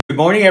Good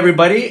morning,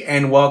 everybody,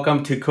 and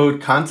welcome to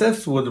Code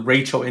Concepts with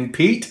Rachel and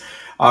Pete.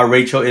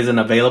 Rachel isn't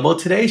available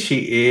today.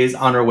 She is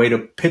on her way to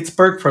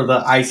Pittsburgh for the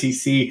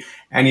ICC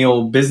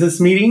annual business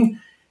meeting,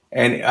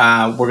 and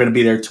we're going to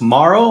be there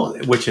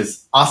tomorrow, which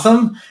is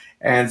awesome.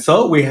 And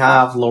so we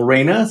have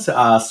Lorena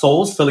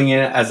Souls filling in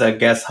as a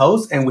guest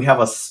host, and we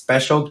have a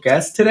special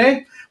guest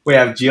today. We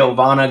have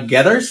Giovanna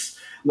Gethers,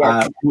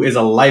 Yes, who is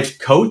a life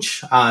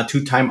coach,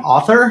 two-time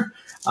author,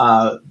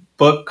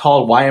 book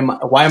called Why Am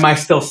I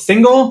Still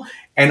Single?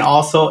 And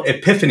also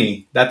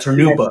Epiphany. That's her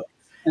new yes, book.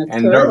 that's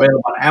And they're correct.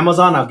 available on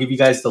Amazon. I'll give you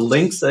guys the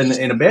links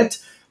in a bit.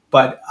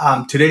 But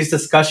today's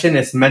discussion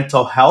is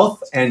mental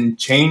health and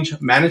change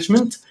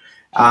management.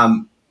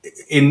 Um,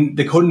 in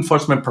the code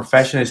enforcement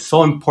profession, it's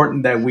so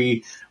important that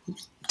we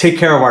take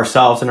care of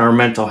ourselves and our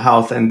mental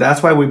health. And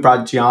that's why we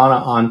brought Giovanna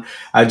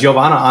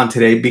on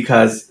today,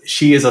 because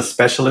she is a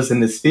specialist in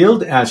this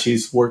field.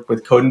 She's worked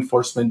with code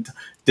enforcement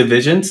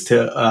divisions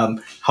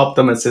to help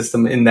them assist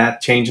them in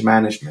that change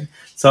management.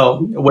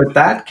 So with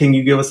that, can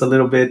you give us a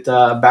little bit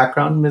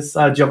background, Ms.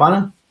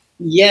 Giovanna?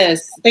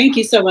 Yes, thank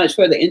you so much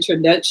for the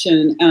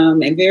introduction.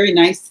 And very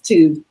nice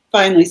to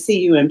finally see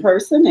you in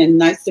person, and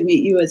nice to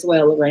meet you as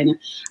well, Lorena.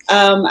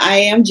 I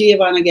am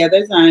Giovanna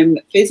Gethers. I'm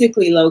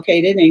physically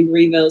located in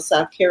Greenville,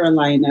 South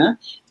Carolina,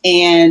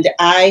 and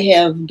I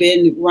have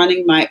been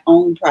running my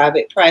own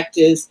private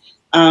practice,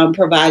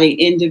 providing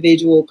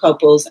individual,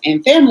 couples,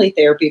 and family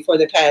therapy for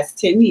the past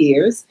 10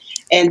 years.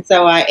 And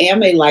so I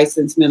am a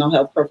licensed mental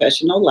health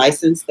professional,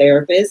 licensed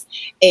therapist,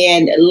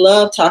 and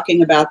love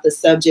talking about the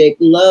subject,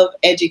 love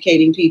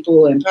educating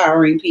people,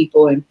 empowering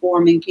people,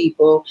 informing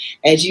people.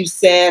 As you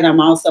said, I'm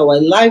also a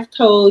life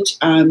coach,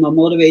 I'm a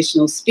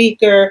motivational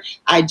speaker.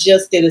 I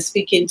just did a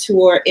speaking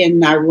tour in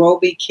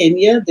Nairobi,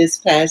 Kenya this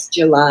past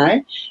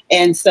July.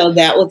 And so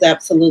that was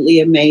absolutely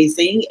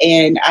amazing.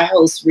 And I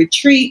host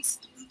retreats,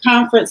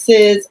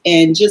 conferences,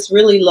 and just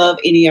really love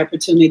any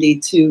opportunity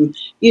to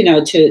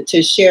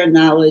to share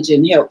knowledge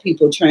and help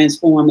people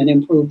transform and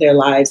improve their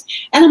lives.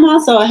 And I'm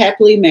also a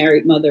happily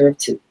married mother of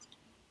two.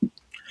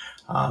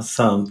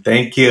 Awesome.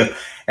 Thank you.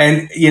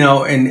 And,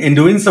 in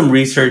doing some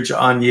research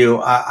on you,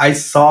 I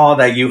saw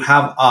that you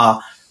have a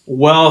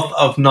wealth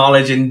of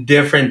knowledge in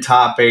different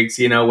topics,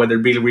 whether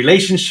it be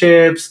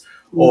relationships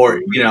or,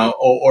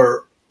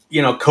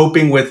 Mhm.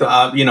 coping with,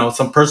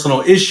 some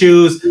personal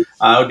issues,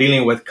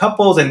 dealing with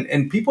couples.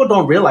 And people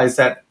don't realize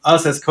that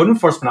us as code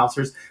enforcement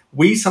officers,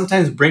 we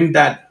sometimes bring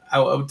that. I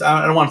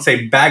don't want to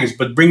say baggage,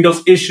 but bring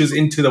those issues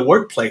into the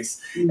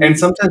workplace. And Mhm.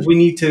 sometimes we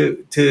need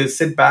to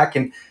sit back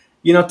and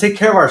take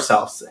care of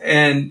ourselves,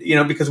 and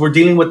because we're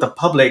dealing with the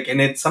public,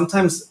 and it's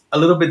sometimes a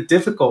little bit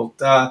difficult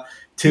to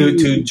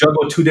Mhm.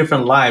 juggle two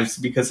different lives,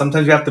 because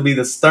sometimes we have to be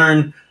the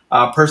stern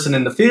person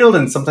in the field,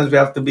 and sometimes we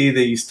have to be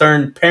the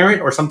stern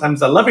parent, or sometimes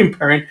the loving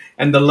parent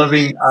and the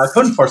loving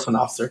code enforcement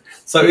officer.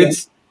 So Yeah.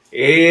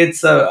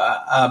 it's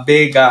a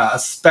big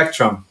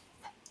spectrum.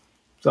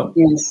 So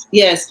Yes,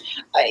 yes.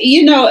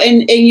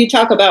 And you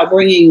talk about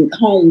bringing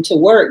home to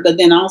work, but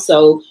then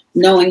also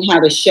knowing how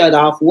to shut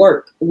off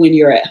work when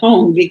you're at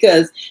home,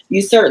 because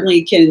you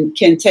certainly can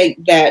take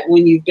that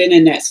when you've been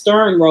in that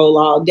stern role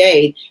all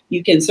day.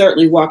 You can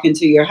certainly walk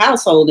into your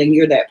household and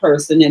you're that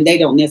person, and they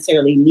don't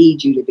necessarily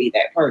need you to be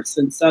that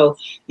person. So,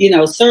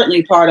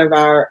 certainly part of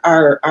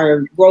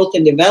our growth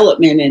and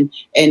development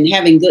and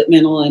having good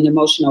mental and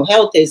emotional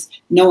health is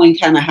knowing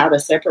kind of how to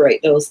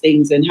separate those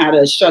things and how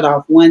to shut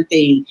off one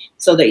thing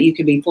so that you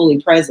can be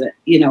fully present,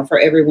 for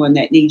everyone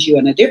that needs you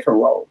in a different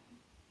role.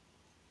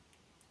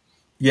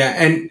 yeah,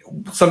 and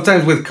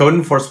sometimes with code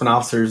enforcement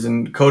officers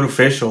and code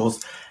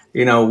officials,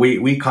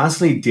 we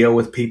constantly deal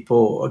with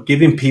people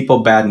giving people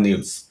bad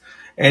news.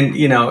 And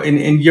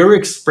in your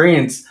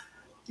experience,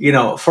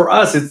 for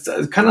us, it's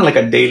kind of like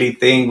a daily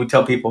thing. We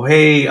tell people,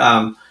 hey,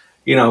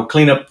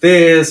 clean up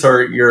this,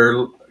 or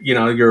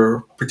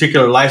your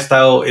particular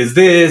lifestyle is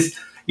this,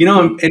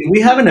 and we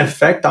have an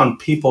effect on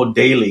people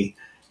daily,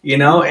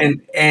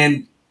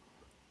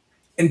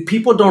 and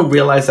people don't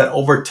realize that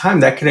over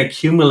time that can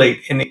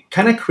accumulate, and it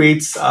kind of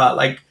creates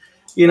like,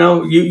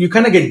 you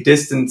kind of get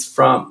distance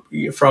from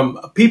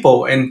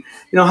people. And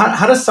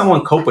how does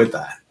someone cope with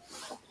that?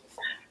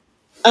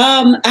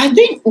 I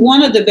think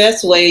one of the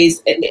best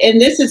ways,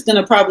 and this is going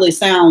to probably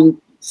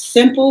sound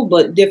simple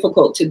but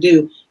difficult to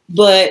do,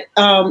 but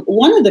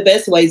one of the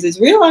best ways is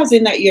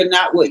realizing that you're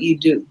not what you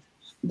do.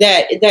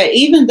 That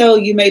even though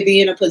you may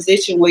be in a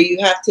position where you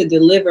have to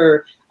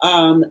deliver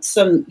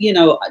some,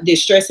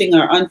 distressing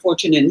or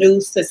unfortunate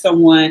news to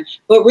someone,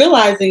 but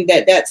realizing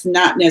that that's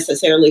not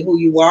necessarily who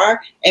you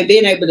are, and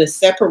being able to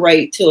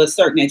separate to a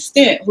certain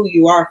extent who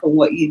you are from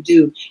what you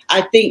do,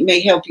 I think may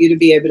help you to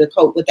be able to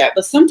cope with that.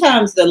 But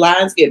sometimes the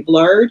lines get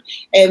blurred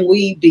and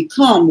we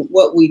become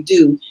what we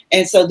do.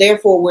 And so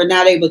therefore we're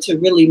not able to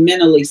really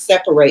mentally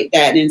separate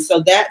that. And so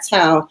that's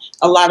how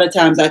a lot of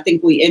times I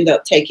think we end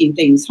up taking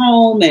things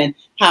home, and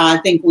how I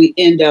think we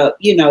end up,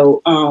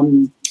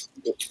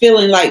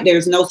 feeling like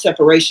there's no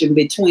separation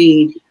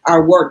between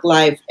our work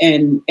life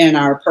and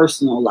our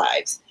personal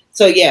lives.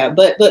 So yeah,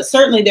 but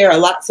certainly there are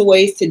lots of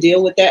ways to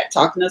deal with that.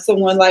 Talking to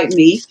someone like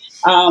me,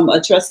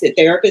 a trusted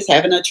therapist,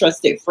 having a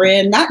trusted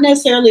friend, not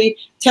necessarily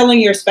telling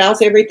your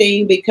spouse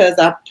everything, because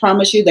I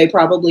promise you they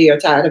probably are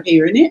tired of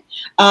hearing it.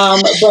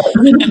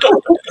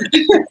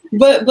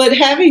 But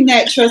having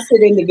that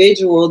trusted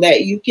individual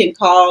that you can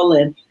call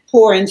and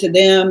pour into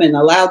them and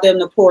allow them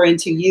to pour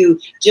into you,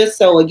 just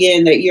so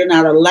again that you're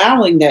not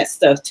allowing that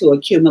stuff to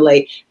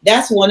accumulate.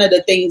 That's one of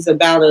the things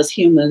about us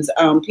humans,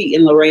 Pete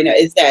and Lorena,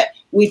 is that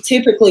we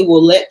typically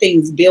will let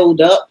things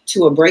build up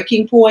to a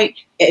breaking point,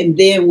 and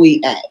then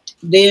we act,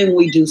 then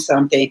we do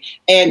something.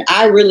 And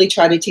I really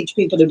try to teach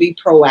people to be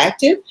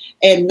proactive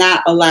and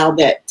not allow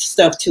that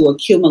stuff to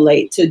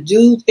accumulate, to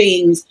do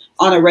things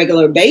on a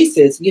regular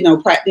basis,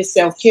 practice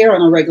self-care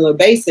on a regular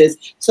basis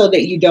so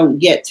that you don't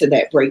get to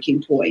that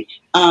breaking point.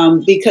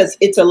 Because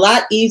it's a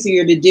lot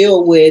easier to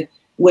deal with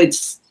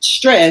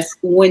stress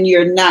when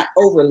you're not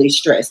overly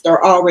stressed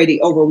or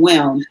already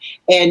overwhelmed.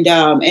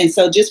 And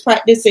so just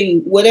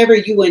practicing whatever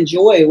you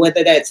enjoy,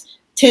 whether that's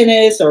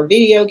tennis or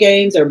video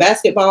games or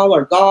basketball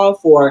or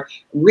golf or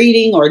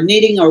reading or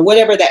knitting or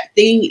whatever that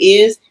thing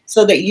is,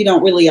 so that you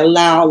don't really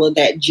allow all of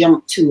that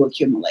junk to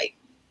accumulate.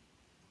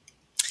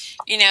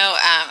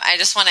 I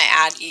just want to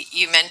add,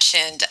 you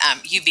mentioned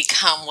you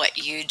become what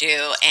you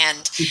do.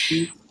 And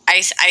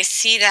I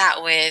see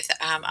that with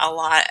a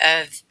lot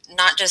of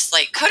not just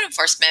like code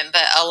enforcement,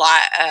 but a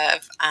lot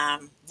of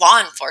law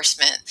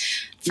enforcement.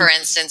 For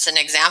instance, an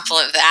example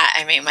of that,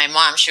 I mean, my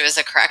mom, she was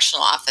a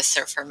correctional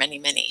officer for many,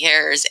 many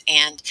years,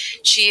 and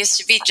she used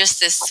to be just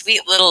this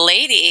sweet little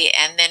lady.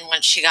 And then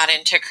when she got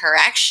into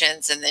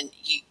corrections, and then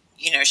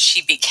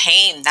she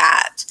became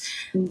that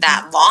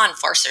law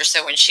enforcer.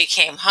 So when she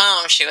came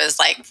home, she was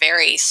like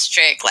very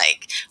strict,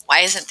 like, why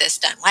isn't this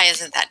done? Why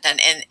isn't that done?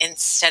 And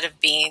instead of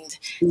being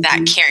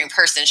that caring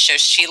person, so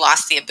she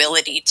lost the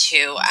ability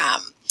to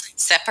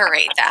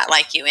separate that,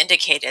 like you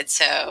indicated.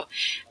 So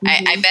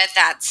I bet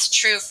that's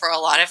true for a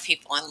lot of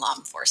people in law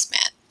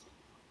enforcement.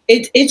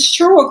 It's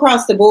true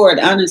across the board,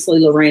 honestly,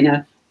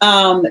 Lorena.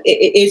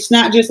 It's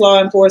not just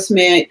law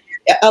enforcement.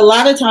 A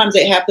lot of times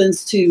it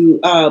happens to,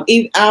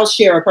 I'll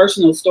share a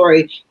personal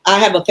story. I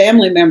have a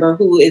family member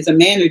who is a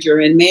manager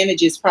and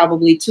manages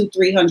probably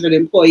 200-300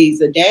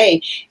 employees a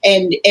day.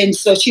 And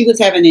so she was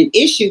having an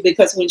issue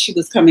because when she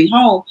was coming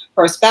home,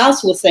 her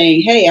spouse was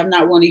saying, hey, I'm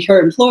not one of your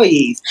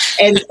employees.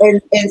 And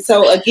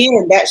so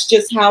again, that's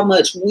just how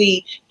much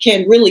we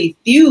can really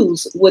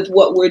fuse with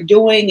what we're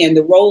doing and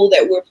the role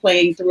that we're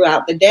playing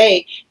throughout the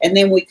day. And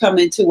then we come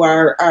into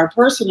our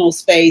personal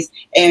space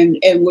and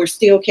we're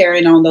still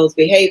carrying on those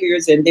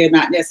behaviors, and they're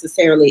not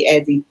necessarily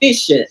as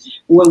efficient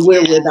when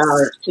we're with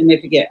our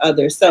significant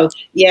others. So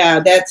yeah,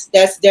 that's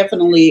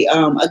definitely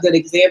a good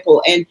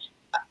example. And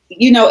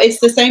it's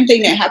the same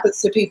thing that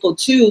happens to people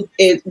too,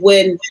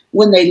 when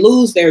they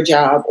lose their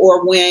job,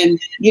 or when,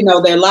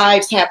 their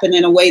lives happen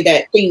in a way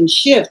that things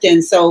shift.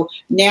 And so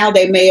now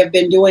they may have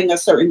been doing a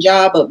certain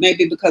job, but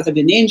maybe because of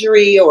an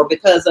injury or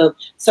because of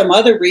some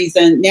other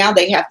reason, now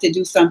they have to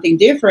do something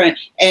different.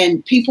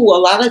 And people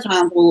a lot of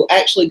times will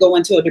actually go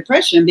into a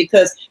depression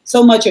because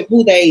so much of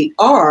who they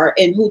are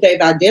and who they've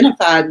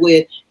identified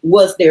with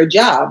was their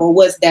job, or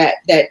was that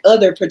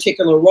other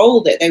particular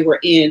role that they were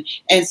in.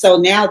 And so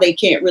now they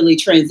can't really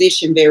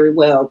transition very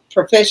well.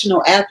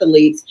 Professional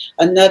athletes,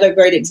 another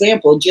great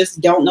example, just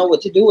don't know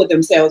what to do with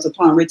themselves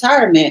upon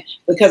retirement,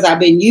 because I've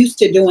been used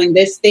to doing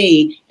this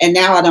thing and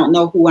now I don't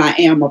know who I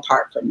am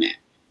apart from that.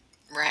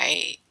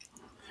 Right.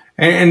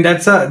 And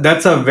that's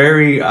a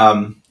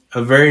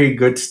very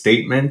good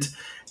statement,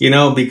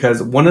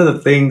 because one of the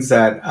things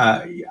that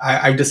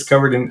I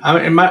discovered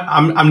I'm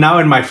now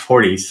in my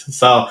 40s.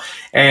 So,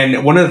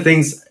 and one of the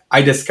things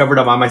I discovered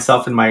about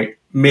myself in my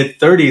mid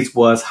 30s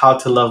was how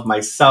to love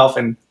myself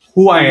and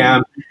who I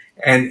am.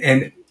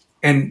 And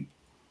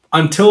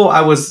until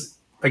I was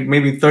like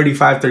maybe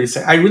 35,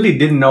 36, I really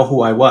didn't know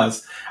who I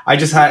was. I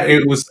just had,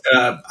 it was,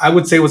 I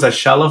would say it was a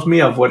shell of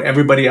me of what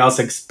everybody else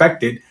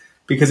expected.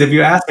 Because if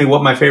you asked me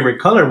what my favorite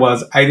color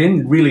was, I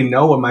didn't really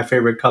know what my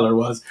favorite color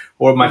was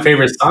or my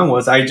favorite song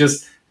was. I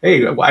just,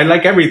 hey, I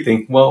like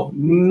everything. Well,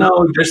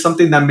 no, there's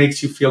something that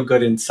makes you feel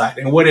good inside.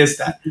 And what is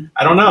that?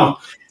 I don't know.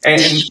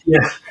 And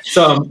yeah,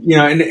 so,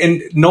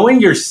 and knowing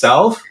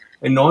yourself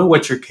and knowing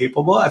what you're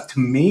capable of, to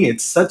me,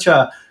 it's such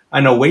an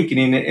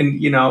awakening.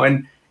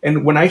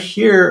 And when I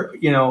hear,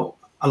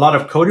 a lot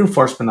of code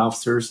enforcement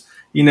officers,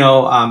 they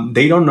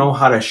don't know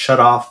how to shut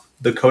off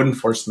the code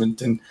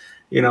enforcement. And,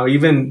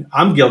 even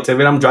I'm guilty of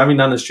it. I'm driving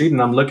down the street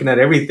and I'm looking at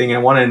everything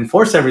and want to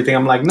enforce everything.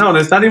 I'm like, no,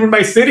 that's not even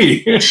my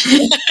city.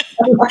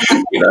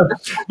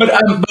 But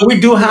we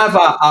do have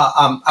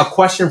a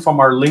question from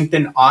our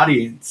LinkedIn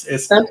audience.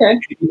 It's, okay.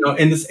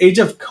 In this age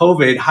of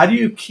COVID, how do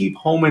you keep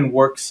home and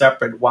work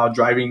separate while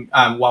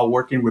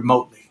working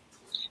remotely?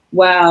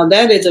 Wow,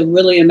 that is a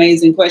really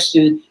amazing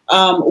question.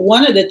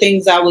 One of the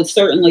things I would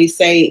certainly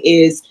say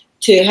is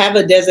to have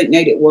a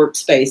designated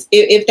workspace,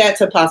 if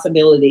that's a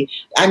possibility.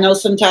 I know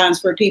sometimes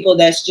for people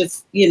that's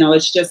just,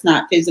 it's just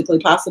not physically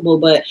possible,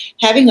 but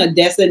having a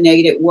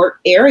designated work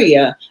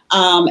area.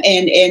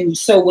 And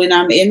so when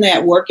I'm in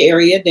that work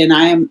area, then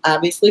I am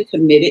obviously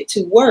committed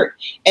to work,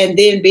 and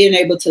then being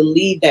able to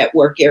leave that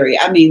work area.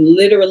 I mean,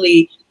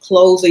 literally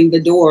closing the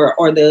door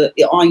or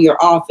on your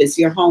office,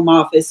 your home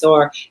office,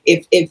 or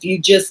if you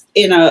just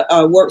in a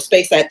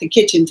workspace at the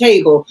kitchen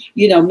table,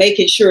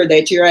 making sure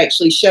that you're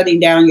actually shutting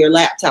down your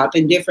laptop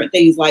and different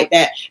things like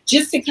that,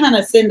 just to kind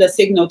of send a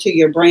signal to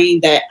your brain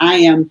that I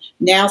am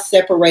now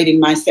separating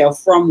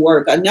myself from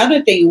work.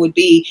 Another thing would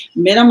be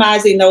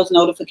minimizing those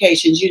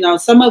notifications.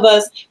 Some of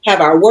us have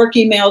our work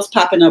emails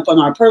popping up on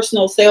our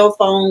personal cell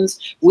phones.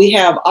 We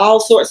have all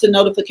sorts of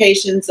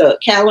notifications,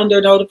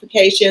 calendar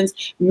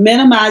notifications.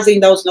 Minimizing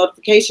those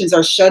notifications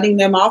or shutting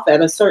them off at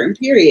a certain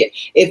period.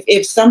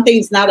 If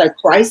something's not a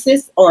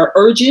crisis or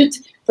urgent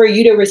for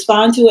you to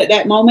respond to at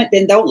that moment,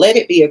 then don't let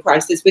it be a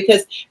crisis,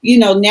 because,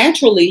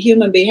 naturally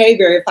human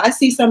behavior, if I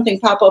see something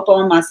pop up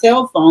on my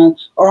cell phone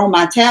or on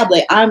my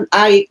tablet,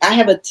 I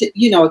have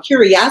a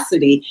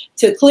curiosity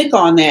to click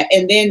on that.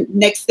 And then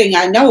next thing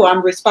I know,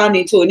 I'm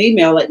responding to an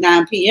email at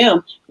 9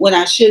 p.m. when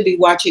I should be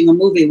watching a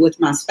movie with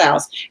my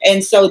spouse.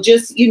 And so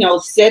just,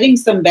 setting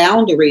some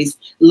boundaries,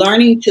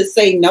 learning to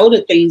say no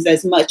to things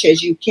as much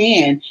as you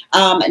can,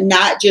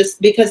 not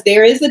just because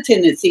there is a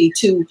tendency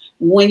to,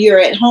 when you're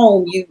at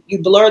home, you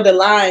blur the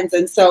lines.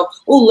 And so,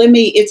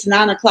 it's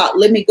 9 o'clock.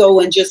 Let me go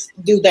and just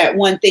do that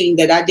one thing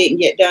that I didn't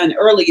get done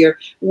earlier,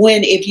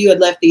 when if you had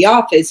left the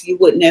office, you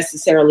wouldn't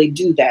necessarily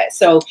do that.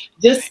 So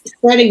just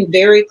setting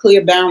very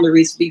clear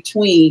boundaries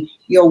between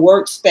your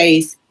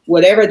workspace,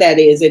 whatever that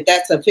is, if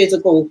that's a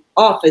physical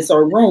office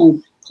or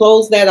room,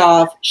 close that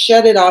off,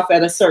 shut it off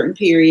at a certain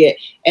period,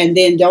 and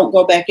then don't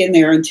go back in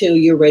there until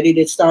you're ready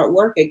to start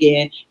work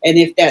again. And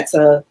if that's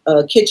a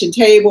kitchen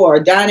table or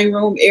a dining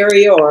room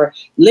area or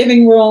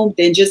living room,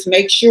 then just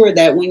make sure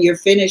that when you're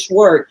finished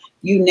work,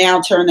 you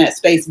now turn that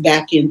space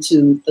back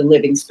into the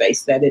living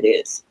space that it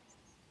is.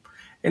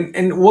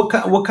 And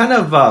what kind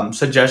of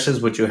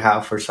suggestions would you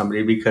have for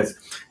somebody? Because,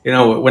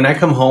 when I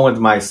come home with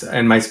my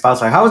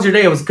spouse, like, how was your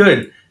day? It was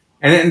good.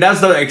 And that's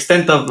the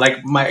extent of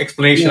like my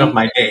explanation of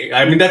my day.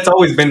 I mean, that's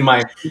always been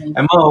my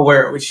MO,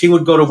 where she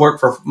would go to work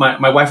for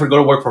my wife would go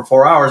to work for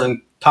 4 hours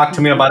and talk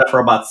to me about it for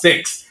about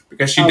 6,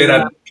 because she did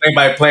a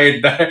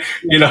play-by-play,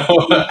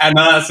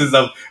 analysis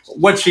of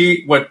what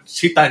she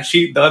thought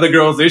the other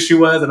girl's issue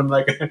was. And I'm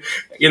like,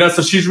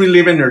 so she's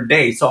reliving her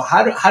day. So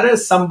how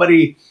does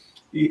somebody,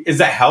 is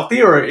that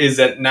healthy or is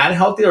it not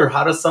healthy? Or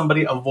how does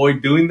somebody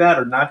avoid doing that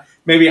or not?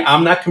 Maybe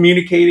I'm not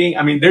communicating.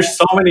 I mean, there's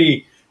so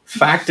many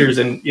factors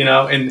and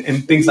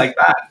things like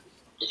that.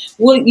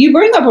 Well, you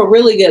bring up a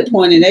really good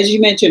point. And as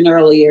you mentioned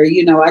earlier,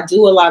 I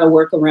do a lot of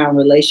work around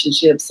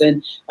relationships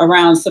and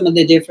around some of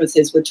the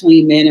differences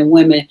between men and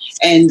women.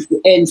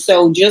 And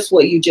so just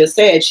what you just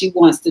said, she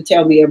wants to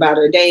tell me about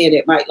her day and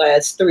it might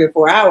last 3 or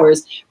 4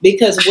 hours,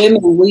 because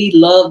women, we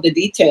love the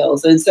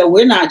details. And so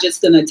we're not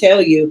just going to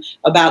tell you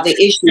about the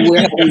issue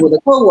we're having with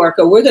a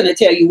coworker. We're going to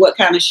tell you what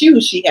kind of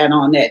shoes she had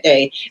on that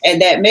day, and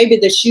that maybe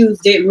the shoes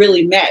didn't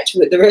really match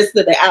with the rest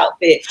of the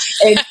outfit.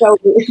 And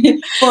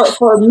so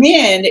for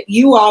men,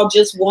 you all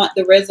just want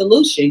the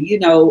resolution.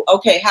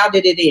 Okay, how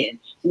did it end?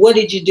 What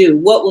did you do?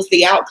 What was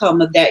the outcome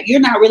of that?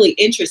 You're not really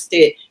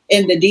interested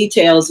in the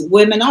details.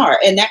 Women are,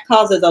 and that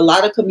causes a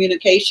lot of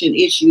communication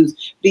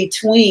issues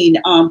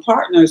between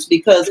partners,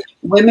 because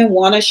women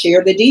want to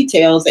share the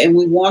details and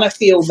we want to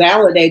feel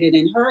validated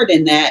and heard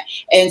in that.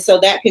 And so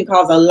that can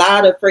cause a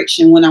lot of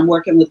friction when I'm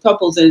working with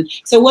couples. And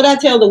so what I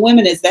tell the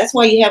women is, that's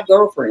why you have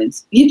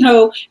girlfriends.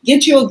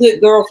 Get you a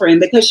good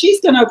girlfriend, because she's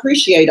going to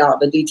appreciate all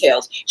the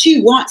details.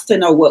 She wants to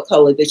know what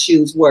color the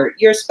shoes were.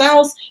 Your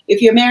spouse,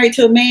 if you're married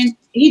to a man,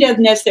 he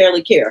doesn't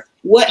necessarily care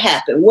what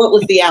happened, what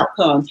was the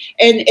outcome.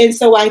 And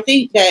so I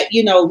think that,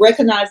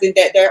 recognizing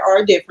that there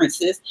are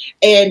differences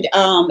and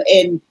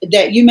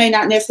that you may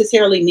not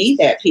necessarily need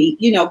that, Pete,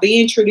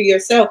 being true to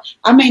yourself.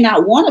 I may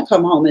not want to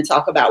come home and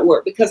talk about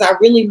work, because I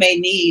really may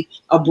need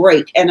a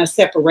break and a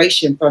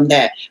separation from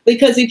that.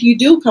 Because if you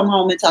do come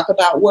home and talk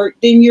about work,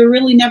 then you're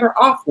really never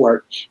off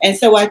work. And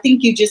so I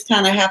think you just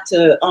kind of have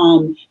to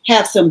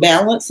have some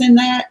balance in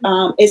that,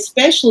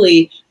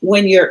 especially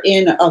when you're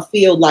in a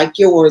field like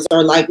yours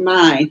or like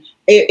mine.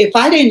 If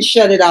I didn't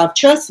shut it off,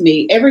 trust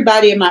me,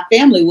 everybody in my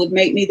family would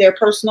make me their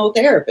personal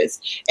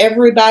therapist.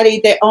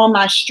 Everybody that on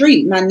my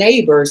street, my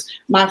neighbors,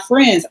 my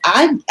friends,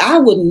 I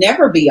would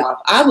never be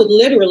off. I would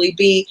literally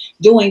be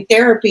doing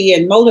therapy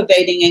and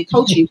motivating and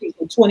coaching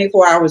people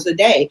 24 hours a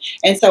day.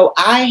 And so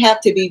I have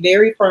to be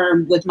very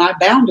firm with my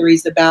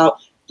boundaries about,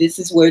 this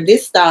is where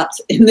this stops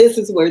and this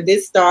is where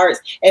this starts.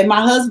 And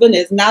my husband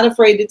is not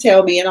afraid to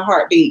tell me in a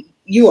heartbeat,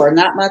 you are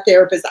not my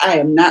therapist. I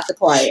am not the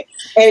client.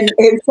 And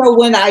so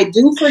when I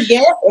do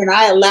forget and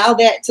I allow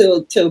that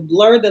to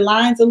blur the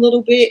lines a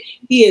little bit,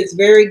 he is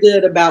very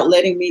good about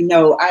letting me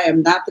know I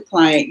am not the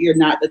client. You're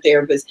not the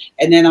therapist.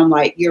 And then I'm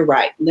like, you're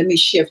right. Let me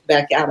shift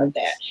back out of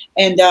that.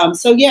 And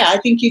so, yeah, I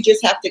think you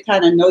just have to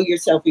kind of know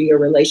yourself in your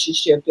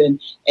relationship and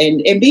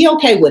be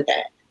okay with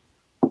that.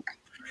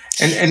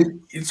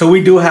 And so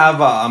we do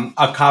have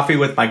a coffee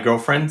with my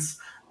girlfriends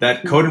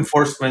that code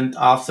enforcement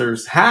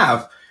officers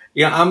have.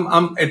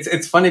 Yeah,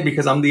 it's funny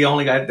because I'm the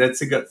only guy that's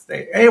a good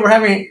stay. Hey, we're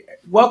having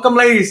welcome,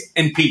 ladies,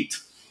 and Pete.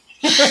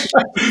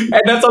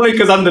 And that's only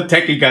because I'm the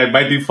techie guy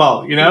by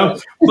default, you know.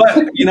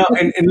 But you know,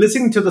 and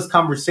listening to those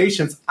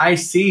conversations, I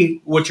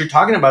see what you're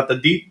talking about. The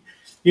deep,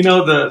 you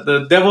know,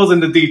 the devil's in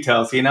the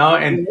details, you know.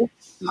 And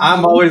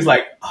I'm always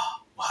like, oh,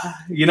 what?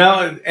 You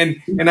know,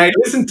 and I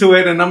listen to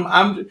it, and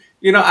I'm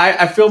you know,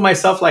 I feel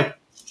myself like,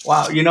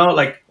 wow, you know,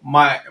 like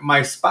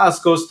my spouse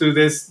goes through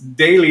this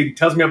daily,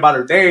 tells me about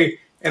her day,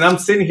 and I'm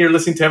sitting here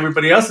listening to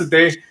everybody else's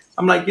day.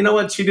 I'm like, you know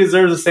what? She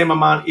deserves the same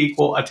amount,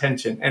 equal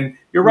attention. And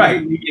you're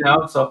right, you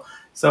know.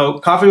 So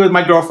coffee with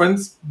my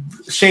girlfriends,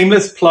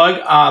 shameless plug.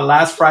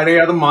 Last Friday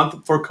of the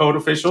month for code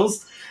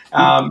officials.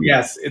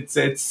 Yes,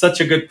 it's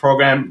such a good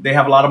program. They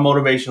have a lot of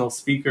motivational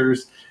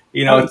speakers.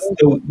 You know, it's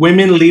the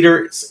women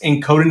leaders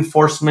in code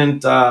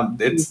enforcement.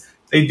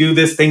 They do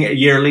this thing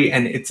yearly,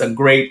 and it's a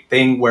great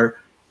thing where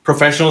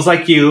professionals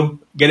like you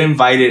get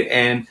invited,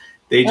 and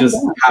they just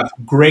have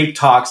great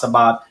talks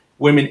about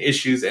women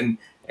issues and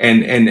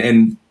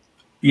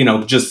you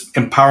know, just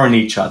empowering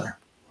each other.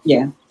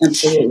 Yeah,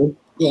 absolutely.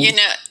 Yeah. You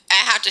know, I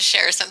have to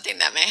share something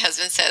that my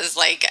husband says,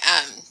 like,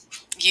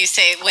 you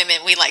say women,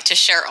 we like to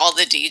share all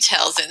the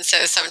details. And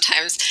so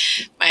sometimes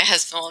my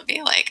husband will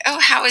be like, oh,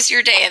 how was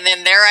your day? And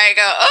then there I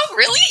go, oh,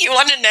 really? You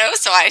want to know?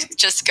 So I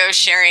just go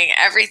sharing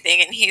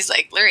everything. And he's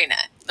like, Lorena,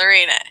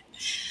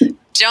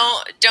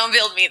 don't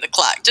build me the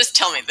clock. Just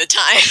tell me the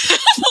time.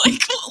 I'm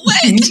like,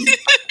 what?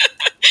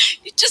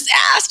 You just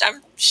asked.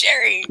 I'm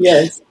sharing.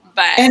 Yes.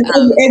 But,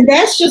 and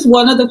that's just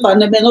one of the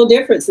fundamental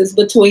differences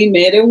between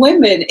men and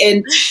women.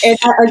 And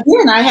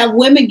again, I have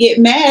women get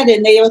mad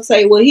and they'll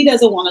say, well, he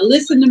doesn't want to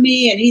listen to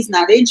me and he's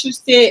not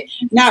interested,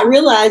 not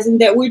realizing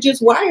that we're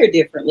just wired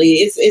differently.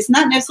 It's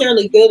not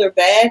necessarily good or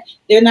bad.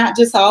 They're not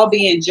just all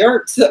being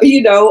jerks,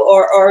 you know,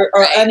 or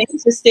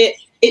uninterested.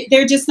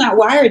 They're just not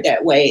wired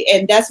that way.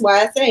 And that's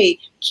why I say,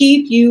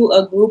 keep you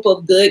a group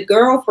of good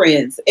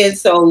girlfriends. And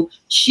so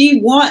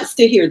she wants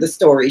to hear the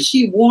story.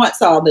 She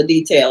wants all the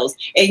details.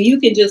 And you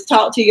can just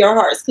talk to your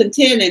heart's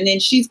content, and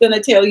then she's going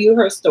to tell you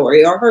her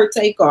story or her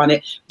take on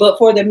it. But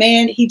for the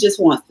man, he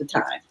just wants the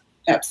time.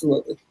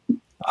 Absolutely.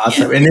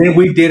 Awesome. And then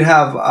we did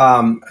have,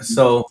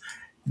 to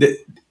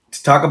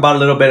talk about a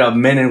little bit of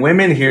men and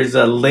women, here's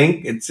a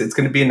link. It's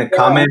going to be in the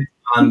comments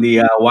on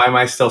the Why Am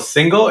I Still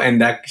Single?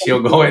 And that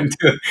she'll go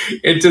into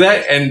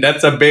that. And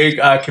that's a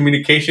big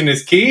communication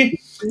is key.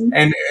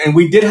 And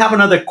we did have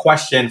another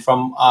question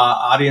from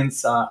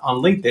audience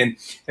on LinkedIn.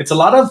 It's a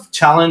lot of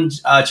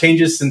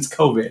changes since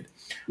COVID.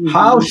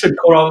 How should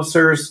code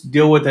officers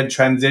deal with the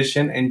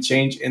transition and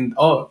change in?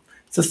 Oh,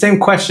 it's the same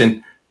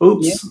question.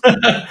 Oops.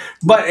 Yeah.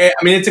 But I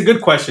mean, it's a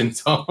good question.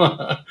 So,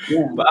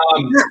 yeah.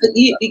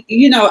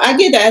 You know, I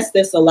get asked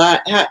this a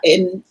lot,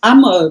 and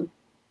I'm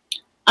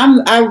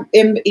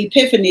in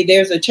Epiphany.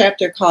 There's a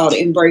chapter called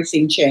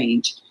Embracing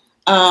Change,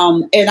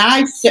 and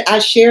I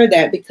share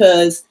that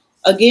because,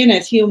 again,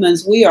 as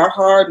humans, we are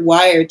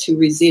hardwired to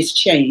resist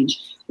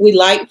change. We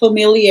like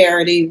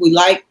familiarity. We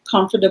like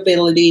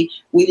comfortability.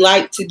 We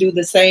like to do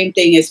the same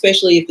thing,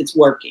 especially if it's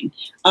working.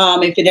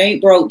 If it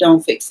ain't broke, don't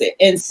fix it.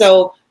 And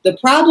so the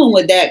problem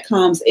with that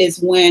comes is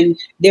when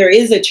there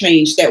is a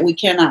change that we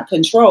cannot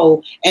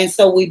control. And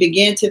so we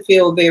begin to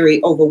feel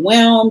very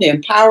overwhelmed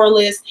and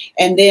powerless.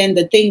 And then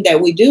the thing that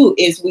we do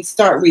is we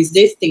start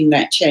resisting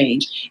that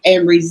change.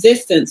 And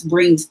resistance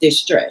brings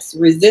distress.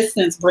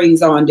 Resistance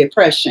brings on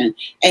depression,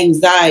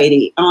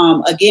 anxiety,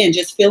 again,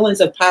 just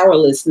feelings of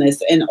powerlessness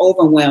and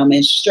overwhelm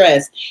and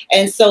stress.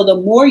 And so the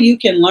more you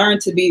can learn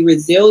to be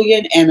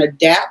resilient and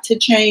adapt to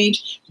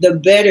change, the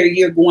better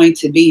you're going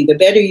to be, the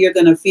better you're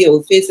going to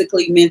feel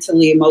physically,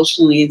 mentally,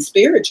 emotionally, and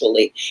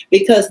spiritually.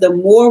 Because the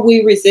more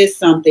we resist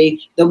something,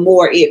 the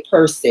more it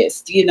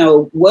persists. You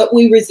know, what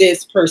we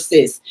resist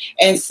persists.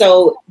 And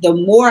so the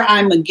more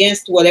I'm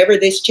against whatever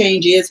this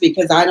change is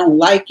because I don't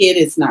like it,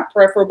 it's not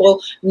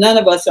preferable. None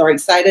of us are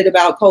excited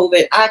about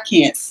COVID. I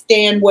can't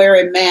stand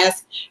wearing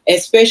masks,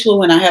 especially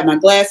when I have my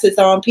glasses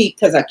on, Pete,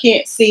 because I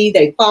can't see.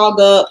 They fog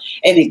up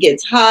and it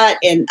gets hot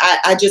and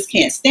I just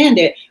can't stand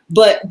it.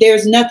 But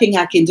there's nothing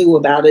I can do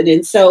about it.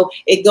 And so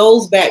it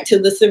goes back to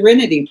the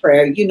serenity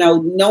prayer, you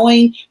know,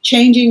 knowing,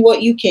 changing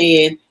what you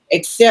can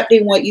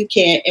accepting what you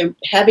can, and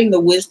having the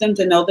wisdom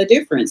to know the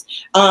difference.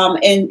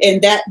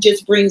 And that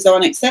just brings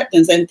on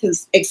acceptance. And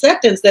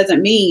acceptance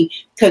doesn't mean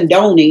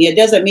condoning. It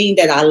doesn't mean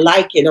that I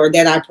like it or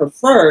that I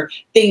prefer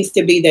things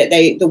to be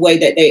the way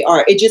that they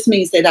are. It just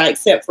means that I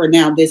accept for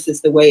now this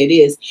is the way it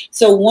is.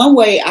 So one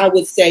way I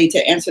would say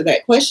to answer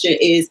that question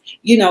is,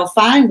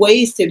 find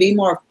ways to be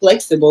more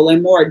flexible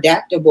and more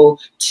adaptable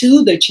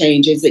to the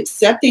changes,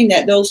 accepting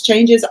that those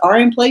changes are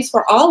in place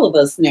for all of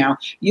us now.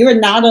 You're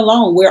not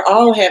alone. We're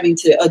all having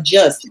to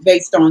adjust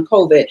based on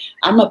COVID.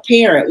 I'm a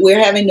parent.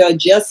 We're having to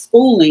adjust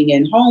schooling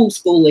and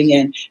homeschooling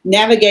and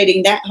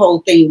navigating that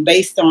whole thing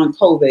based on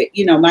COVID.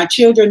 My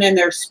children and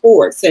their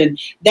sports and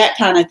that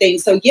kind of thing.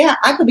 So yeah,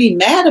 I could be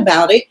mad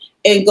about it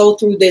and go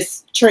through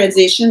this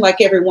transition like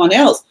everyone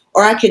else,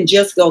 or I can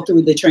just go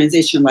through the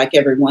transition like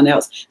everyone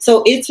else.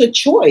 So it's a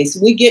choice.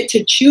 We get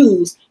to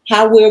choose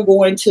how we're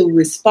going to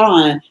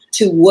respond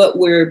to what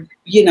we're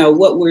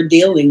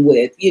dealing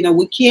with.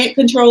 We can't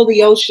control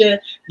the ocean,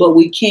 but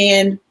we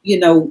can,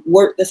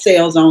 work the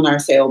sails on our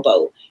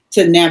sailboat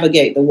to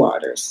navigate the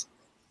waters.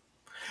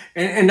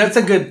 And that's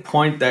a good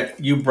point that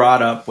you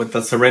brought up with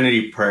the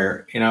Serenity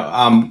Prayer.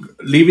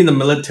 Leaving the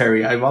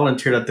military, I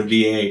volunteered at the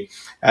VA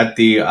at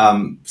the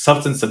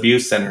Substance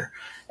Abuse Center,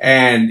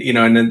 and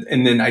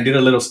and then I did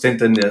a little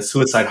stint in the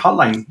suicide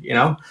hotline.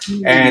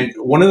 Mm-hmm. And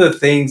one of the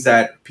things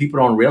that people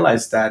don't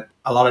realize that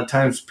a lot of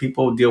times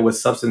people deal with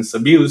substance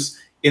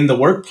abuse in the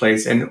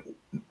workplace, and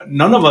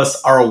none of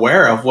us are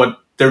aware of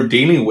what they're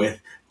dealing with.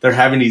 They're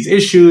having these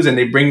issues, and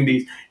they bring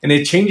these, and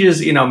it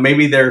changes.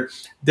 Maybe they're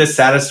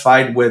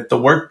dissatisfied with the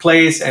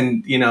workplace,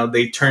 and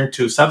they turn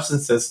to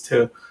substances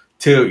to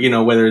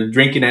whether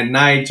drinking at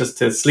night just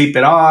to sleep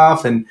it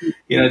off, and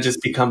it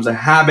just becomes a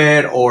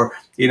habit. Or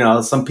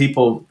some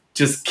people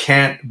just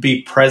can't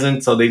be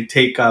present, so they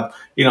take up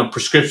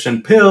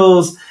prescription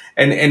pills,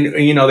 and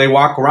they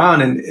walk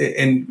around,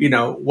 and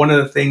one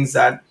of the things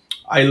that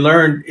I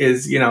learned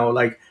is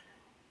like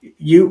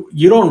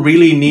you don't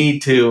really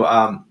need to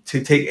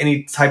take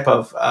any type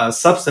of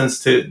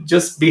substance to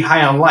just be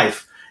high on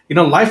life.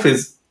 Life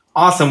is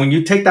awesome when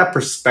you take that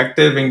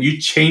perspective and you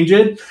change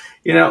it.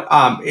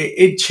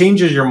 It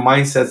changes your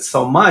mindset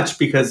so much,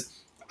 because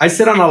I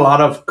sit on a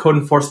lot of code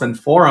enforcement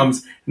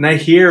forums and I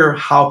hear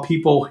how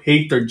people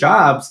hate their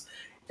jobs.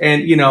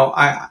 And,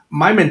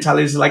 my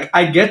mentality is like,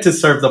 I get to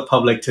serve the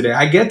public today.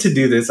 I get to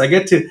do this. I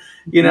get to,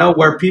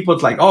 where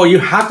people's like, oh, you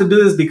have to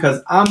do this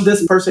because I'm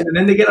this person. And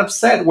then they get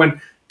upset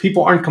when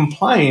people aren't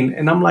complying.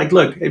 And I'm like,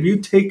 look, if you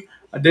take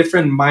a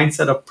different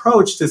mindset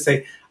approach to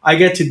say, I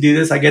get to do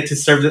this, I get to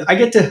serve this, I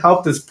get to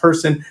help this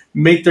person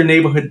make their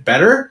neighborhood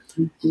better.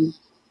 Mm-hmm.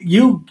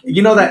 You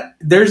know that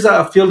there's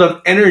a field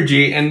of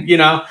energy, and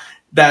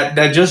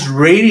that just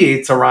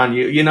radiates around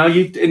you. You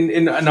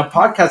in a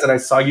podcast that I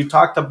saw, you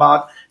talked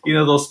about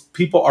those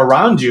people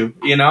around you,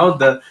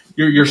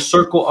 your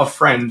circle of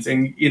friends,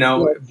 and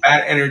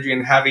bad energy,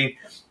 and having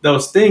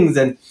those things,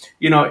 and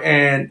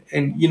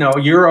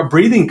you're a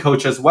breathing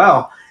coach as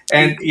well,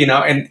 and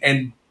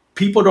and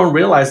people don't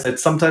realize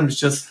that sometimes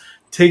just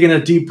taking a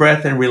deep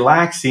breath and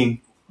relaxing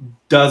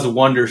does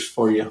wonders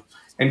for you.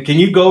 And can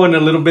you go in a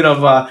little bit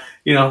of a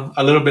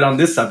little bit on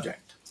this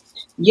subject?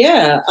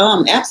 Yeah,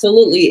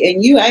 absolutely.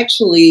 And you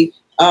actually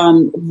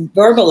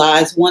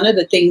verbalize one of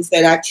the things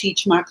that I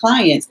teach my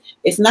clients.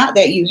 It's not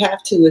that you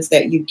have to, it's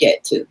that you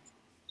get to.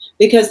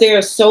 Because there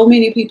are so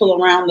many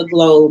people around the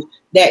globe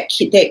that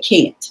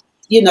can't.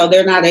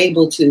 They're not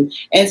able to.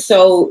 And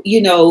so,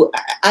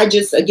 I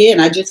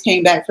just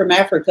came back from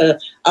Africa,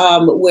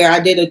 where I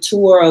did a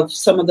tour of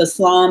some of the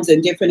slums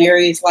and different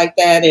areas like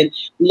that, and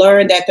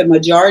learned that the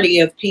majority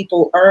of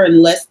people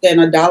earn less than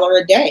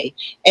 $1 a day.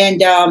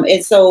 And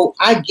so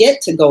I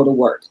get to go to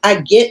work. I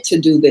get to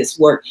do this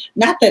work.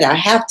 Not that I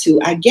have to,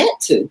 I get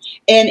to.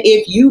 And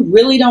if you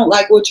really don't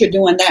like what you're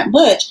doing that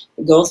much,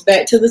 it goes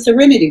back to the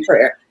Serenity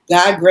Prayer.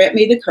 God, grant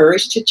me the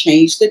courage to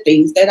change the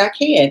things that I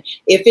can.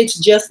 If it's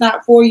just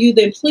not for you,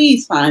 then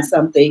please find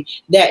something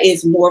that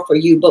is more for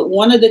you. But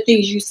one of the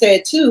things you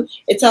said too,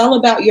 it's all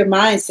about your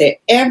mindset.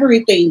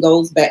 Everything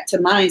goes back to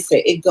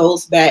mindset. It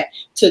goes back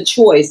to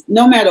choice.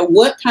 No matter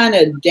what kind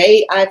of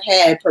day I've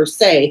had per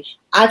se,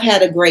 I've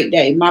had a great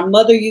day. My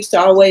mother used to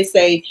always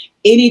say,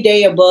 any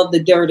day above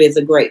the dirt is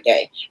a great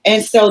day.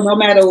 And so no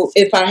matter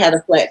if I had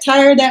a flat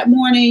tire that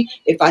morning,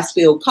 if I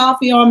spilled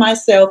coffee on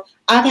myself,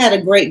 I've had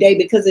a great day,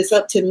 because it's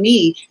up to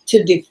me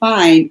to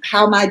define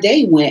how my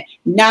day went,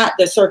 not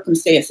the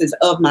circumstances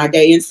of my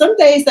day. And some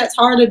days that's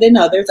harder than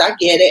others. I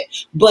get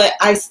it, but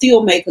I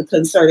still make a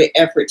concerted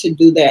effort to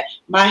do that.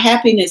 My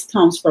happiness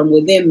comes from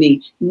within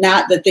me,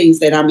 not the things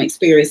that I'm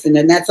experiencing.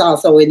 And that's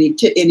also in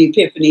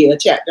Epiphany, a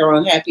chapter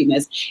on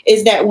happiness,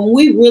 is that when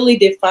we really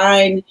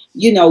define,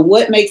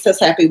 what makes us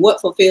happy, what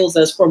fulfills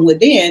us from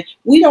within,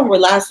 we don't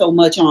rely so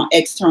much on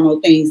external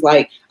things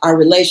like our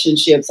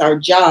relationships, our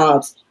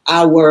jobs,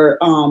 our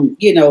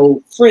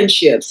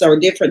friendships or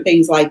different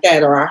things like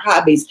that, or our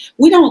hobbies.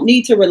 We don't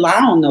need to rely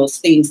on those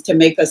things to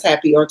make us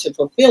happy or to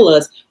fulfill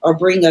us or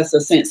bring us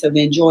a sense of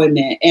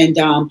enjoyment. And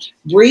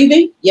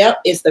breathing, yep,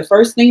 it's the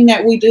first thing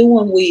that we do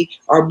when we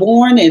are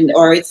born, and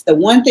or it's the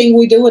one thing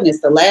we do, and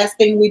it's the last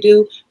thing we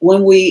do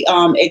when we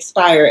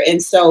expire.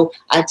 And so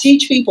I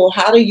teach people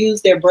how to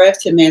use their breath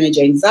to manage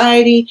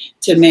anxiety,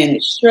 to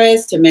manage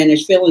stress, to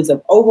manage feelings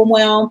of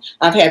overwhelm.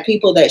 I've had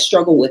people that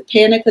struggle with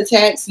panic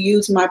attacks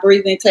use my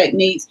breathing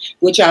techniques,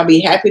 which I'll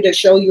be happy to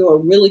show you a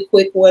really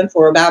quick one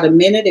for about a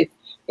minute.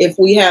 If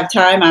we have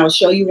time, I'll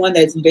show you one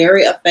that's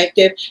very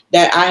effective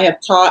that I have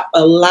taught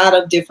a lot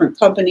of different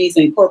companies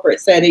and corporate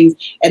settings,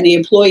 and the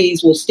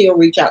employees will still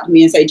reach out to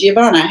me and say,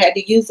 Giovanna, I had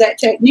to use that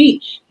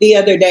technique the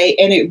other day,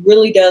 and it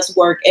really does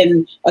work.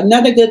 And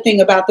another good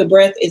thing about the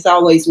breath is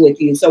always with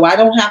you. So I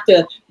don't have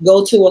to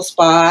go to a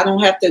spa. I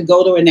don't have to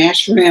go to an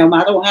ashram.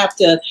 I don't have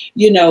to,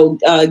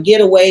 get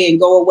away and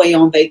go away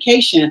on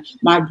vacation.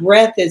 My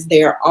breath is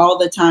there all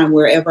the time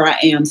wherever I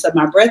am. So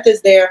my breath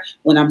is there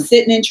when I'm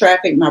sitting in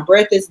traffic. My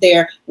breath is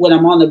there when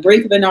I'm on the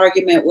brink of an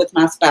argument with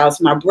my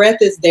spouse. My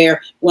breath is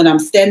there when I'm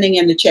standing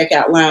in the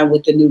checkout line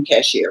with the new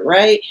cashier,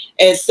 right?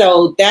 And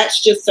so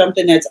that's just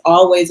something that's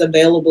always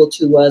available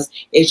to us.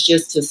 It's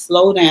just to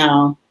slow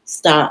down,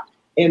 stop,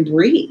 and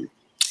breathe.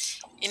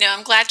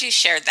 I'm glad you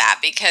shared that,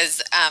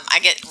 because I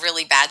get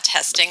really bad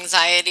test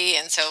anxiety.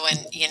 And so when,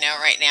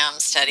 right now I'm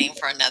studying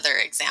for another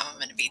exam I'm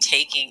going to be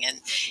taking.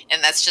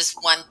 And that's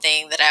just one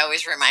thing that I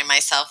always remind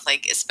myself,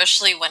 like,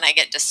 especially when I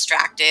get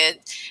distracted,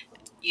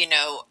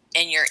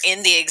 and you're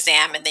in the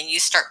exam and then you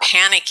start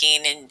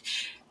panicking. And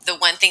the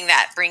one thing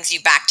that brings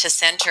you back to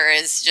center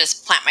is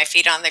just plant my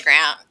feet on the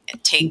ground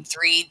and take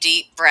 3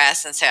 deep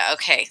breaths and say,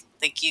 okay,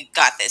 like, you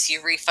got this, you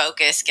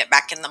refocus, get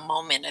back in the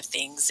moment of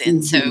things.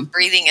 And so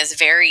breathing is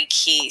very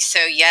key. So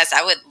yes,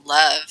 I would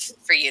love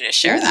for you to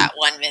share that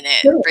 1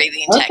 minute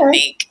breathing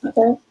technique.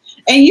 Okay.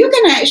 And you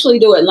can actually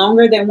do it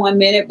longer than 1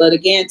 minute. But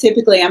again,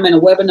 typically I'm in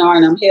a webinar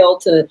and I'm held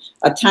to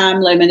a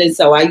time limit. And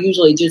so I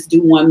usually just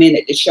do 1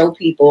 minute to show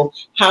people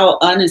how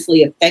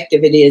honestly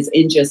effective it is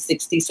in just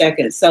 60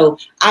 seconds. So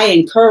I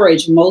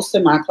encourage most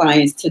of my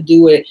clients to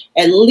do it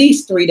at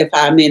least 3 to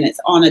 5 minutes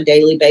on a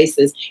daily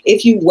basis.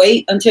 If you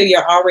wait until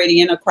you're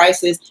already in a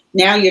crisis,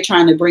 now you're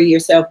trying to bring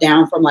yourself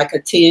down from like a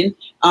 10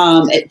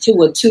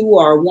 to a 2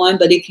 or a 1.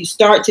 But if you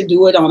start to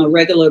do it on a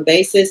regular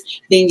basis,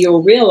 then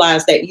you'll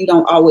realize that you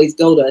don't always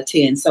go to a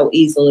 10 so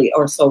easily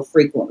or so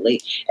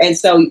frequently. And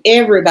so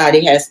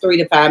everybody has 3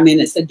 to 5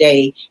 minutes a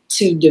day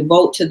to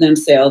devote to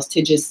themselves,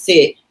 to just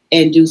sit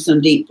and do some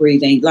deep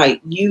breathing.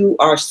 Like, you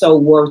are so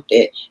worth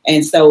it.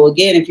 And so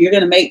again, if you're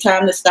going to make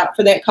time to stop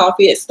for that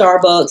coffee at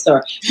Starbucks,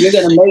 or you're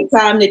going to make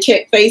time to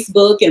check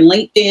Facebook and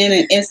LinkedIn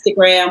and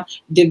Instagram,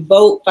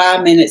 devote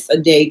 5 minutes a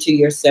day to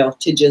yourself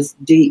to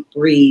just deep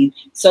breathe,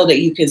 so that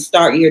you can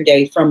start your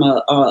day from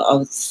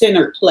a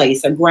centered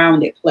place, a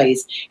grounded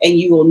place. And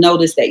you will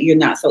notice that you're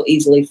not so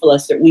easily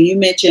flustered. When you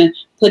mentioned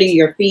putting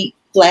your feet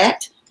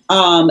flat,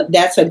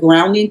 that's a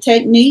grounding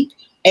technique.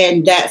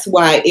 And that's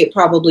why it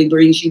probably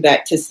brings you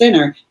back to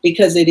center,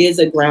 because it is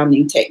a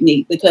grounding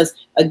technique. Because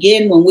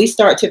again, when we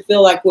start to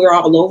feel like we're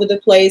all over the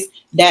place,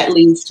 that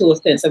leads to a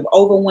sense of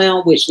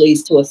overwhelm, which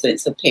leads to a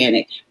sense of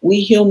panic.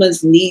 We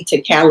humans need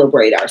to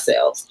calibrate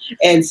ourselves.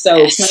 And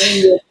so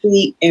planting your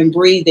feet and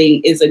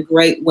breathing is a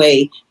great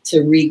way to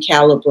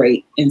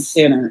recalibrate and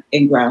center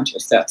and ground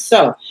yourself.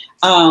 So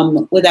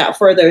without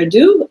further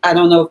ado, I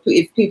don't know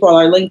if people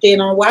are LinkedIn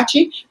or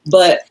watching,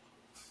 but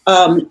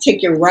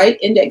take your right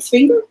index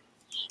finger,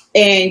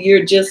 and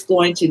you're just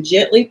going to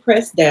gently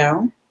press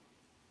down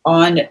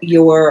on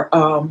your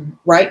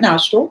right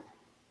nostril.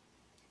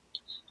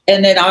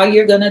 And then all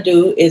you're going to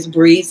do is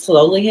breathe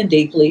slowly and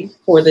deeply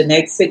for the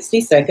next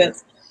 60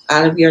 seconds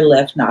out of your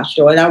left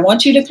nostril. And I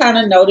want you to kind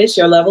of notice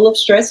your level of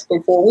stress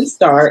before we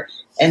start,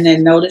 and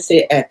then notice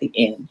it at the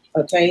end.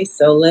 Okay,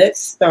 so let's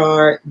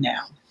start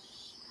now.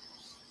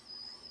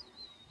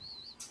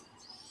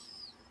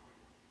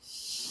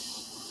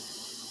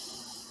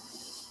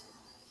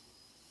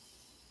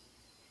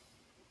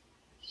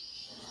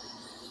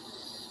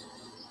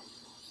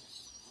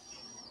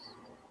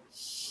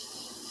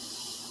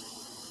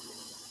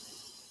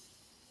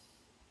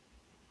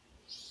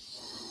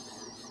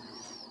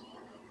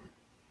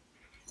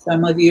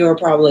 Some of you are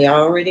probably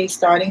already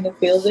starting to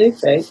feel the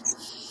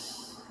effects.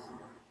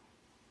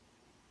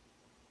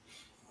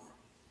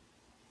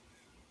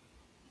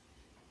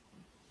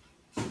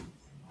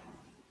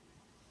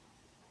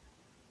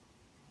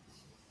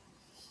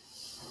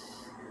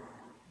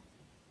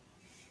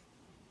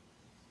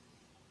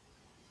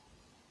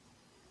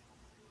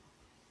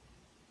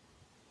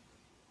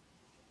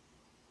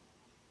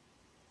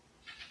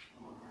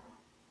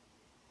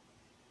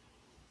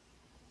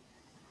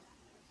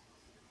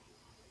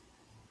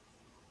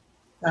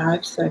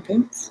 Five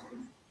seconds.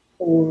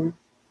 4,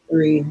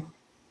 3,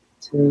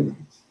 2,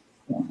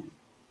 1.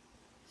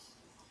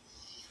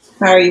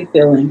 How are you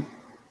feeling,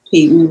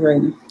 Pete and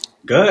Raina?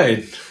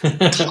 Good.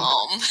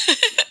 Calm.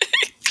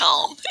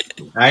 Calm.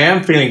 I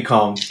am feeling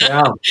calm.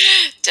 Yeah.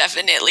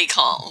 definitely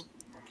calm.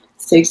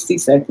 60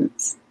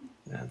 seconds.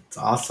 That's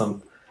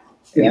awesome.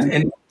 Yeah.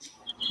 And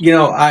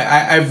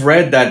I've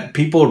read that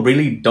people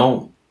really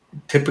don't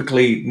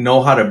typically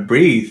know how to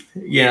breathe.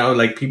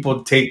 Like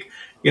people take,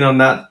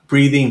 not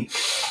breathing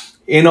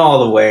in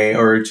all the way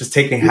or just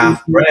taking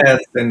half Mhm.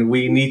 breaths, and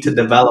we need to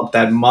develop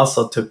that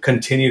muscle to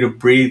continue to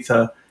breathe,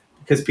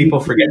 because people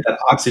forget Mhm. that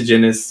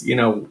oxygen is,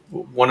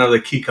 one of the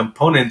key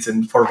components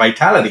and for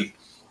vitality.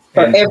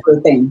 For And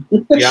everything.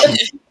 yeah,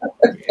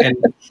 and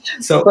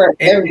so For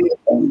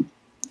everything.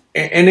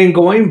 and then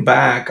going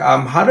back,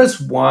 how does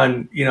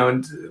one,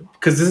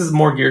 because this is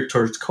more geared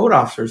towards code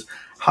officers,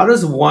 how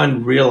does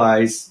one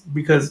realize,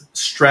 because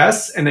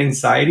stress and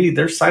anxiety,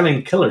 they're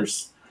silent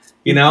killers,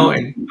 Mhm.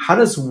 and how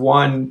does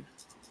one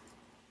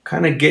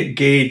kind of get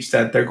gauged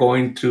that they're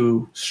going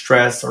through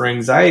stress or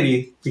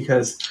anxiety?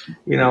 Because,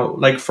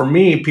 like for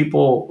me,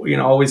 people,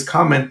 always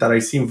comment that I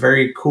seem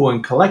very cool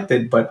and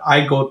collected, but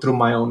I go through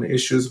my own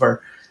issues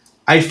where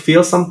I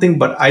feel something,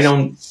 but I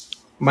don't,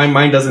 my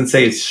mind doesn't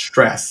say it's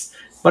stress,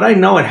 but I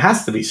know it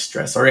has to be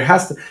stress, or it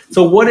has to.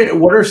 So what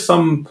are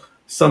some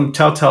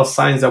telltale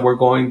signs that we're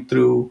going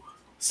through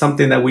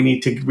something that we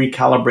need to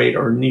recalibrate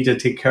or need to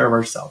take care of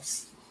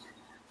ourselves?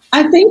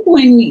 I think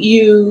when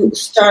you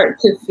start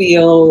to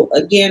feel,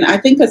 again, I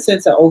think a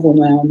sense of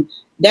overwhelm,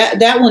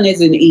 that one is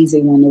an easy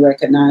one to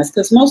recognize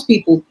because most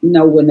people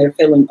know when they're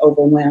feeling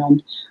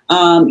overwhelmed.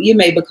 You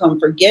may become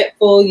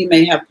forgetful. You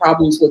may have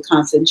problems with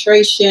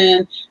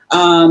concentration.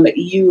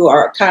 You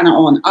are kind of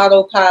on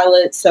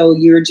autopilot. So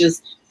you're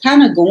just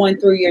kind of going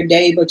through your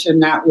day, but you're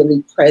not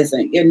really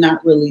present. You're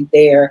not really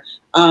there.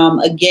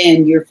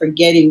 Again, you're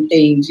forgetting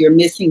things. You're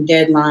missing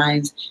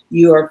deadlines.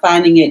 You are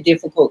finding it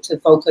difficult to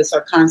focus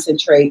or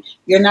concentrate.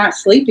 You're not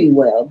sleeping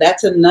well.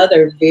 That's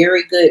another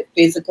very good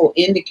physical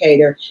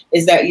indicator,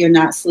 is that you're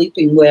not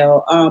sleeping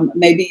well.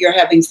 Maybe you're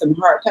having some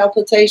heart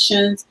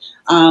palpitations.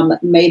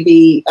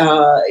 Maybe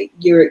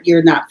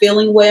you're not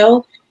feeling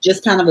well.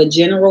 Just kind of a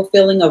general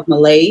feeling of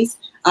malaise.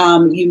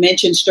 You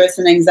mentioned stress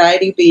and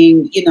anxiety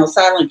being,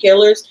 silent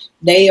killers.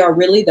 They are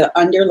really the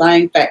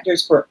underlying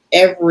factors for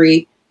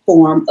every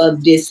form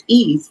of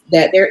dis-ease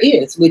that there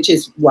is, which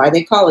is why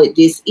they call it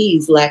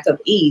dis-ease, lack of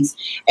ease.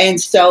 And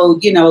so,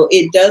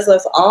 it does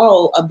us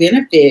all a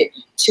benefit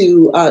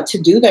to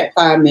do that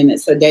 5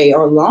 minutes a day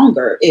or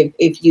longer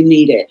if you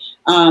need it,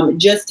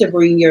 just to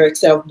bring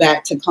yourself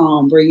back to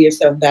calm, bring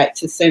yourself back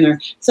to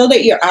center, so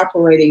that you're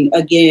operating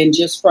again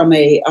just from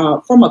a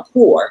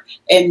core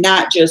and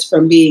not just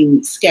from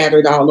being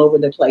scattered all over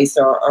the place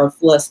or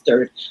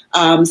flustered.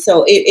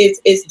 So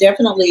it's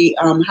definitely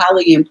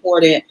highly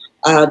important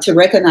to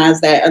recognize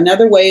that.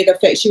 Another way it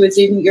affects you is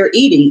in your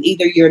eating.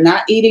 Either you're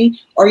not eating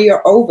or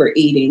you're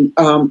overeating.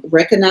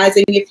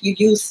 Recognizing if you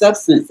use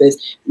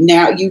substances.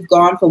 Now you've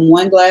gone from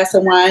one glass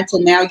of wine to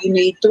now you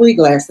need 3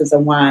 glasses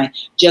of wine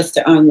just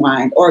to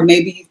unwind. Or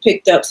maybe you've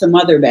picked up some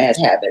other bad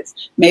habits.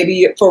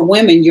 Maybe for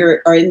women,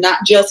 or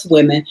not just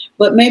women,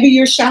 but maybe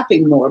you're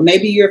shopping more.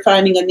 Maybe you're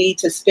finding a need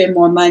to spend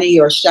more money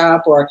or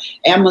shop, or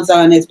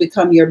Amazon has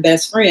become your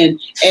best friend.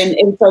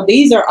 And so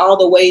these are all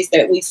the ways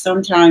that we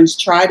sometimes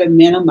try to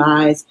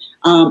minimize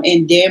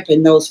and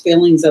dampen those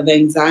feelings of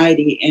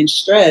anxiety and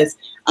stress.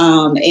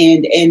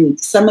 And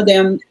some of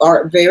them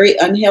are very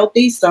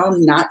unhealthy,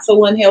 some not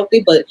so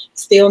unhealthy, but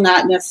still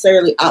not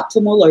necessarily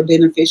optimal or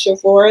beneficial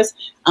for us.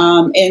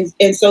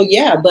 And so,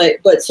 yeah,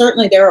 but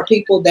certainly there are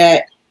people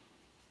that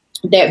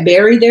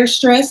bury their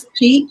stress,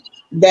 Pete,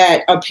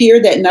 that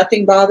appear that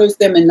nothing bothers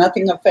them and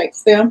nothing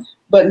affects them,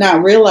 but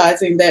not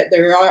realizing that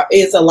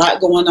is a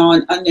lot going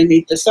on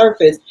underneath the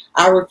surface.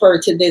 I refer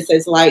to this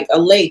as like a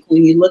lake.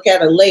 When you look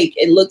at a lake,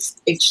 it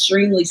looks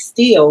extremely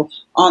still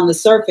on the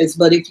surface,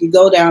 but if you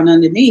go down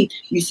underneath,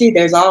 you see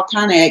there's all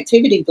kind of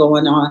activity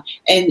going on.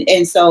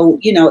 And so,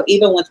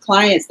 even with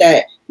clients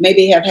that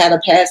maybe have had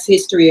a past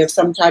history of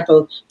some type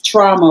of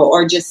trauma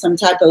or just some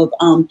type of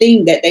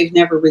thing that they've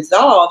never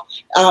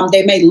resolved,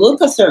 they may look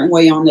a certain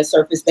way on the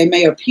surface. They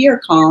may appear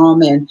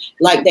calm and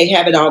like they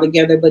have it all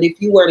together. But if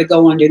you were to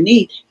go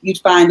underneath, you'd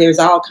find there's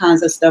all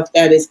kinds of stuff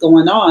that is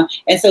going on.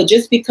 And so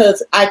just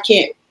because I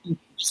can't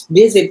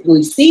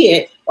visibly see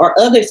it or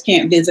others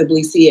can't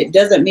visibly see it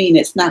doesn't mean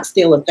it's not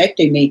still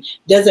affecting me,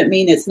 doesn't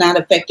mean it's not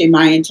affecting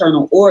my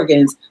internal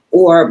organs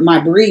or my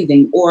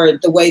breathing or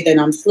the way that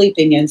I'm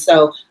sleeping. And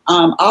so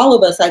all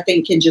of us, I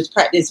think, can just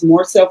practice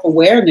more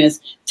self-awareness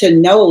to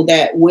know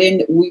that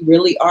when we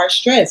really are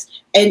stressed,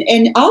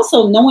 and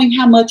also knowing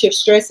how much of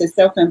stress is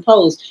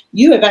self-imposed.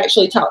 You have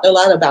actually talked a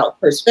lot about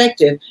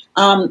perspective.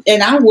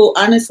 And I will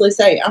honestly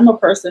say I'm a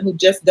person who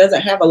just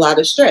doesn't have a lot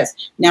of stress.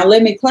 Now,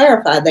 let me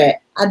clarify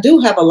that I do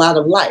have a lot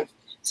of life.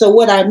 So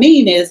what I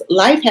mean is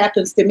life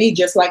happens to me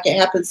just like it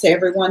happens to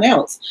everyone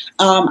else.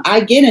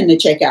 I get in the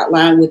checkout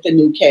line with the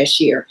new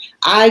cashier.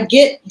 I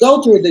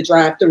go through the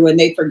drive-through and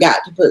they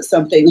forgot to put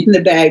something in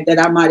the bag that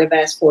I might have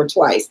asked for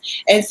twice.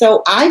 And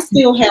so I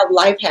still have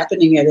life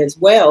happening as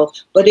well,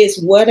 but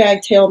it's what I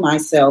tell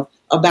myself.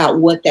 about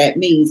what that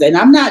means. And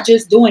I'm not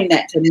just doing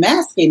that to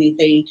mask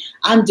anything,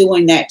 I'm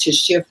doing that to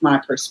shift my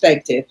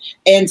perspective.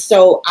 And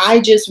so I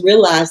just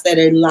realized that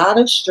a lot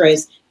of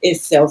stress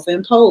is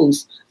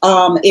self-imposed.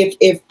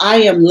 If I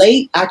am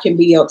late, I can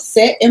be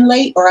upset and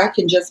late, or I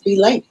can just be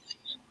late.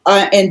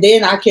 And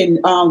then I can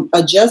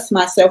adjust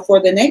myself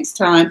for the next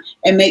time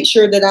and make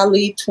sure that I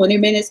leave 20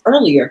 minutes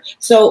earlier.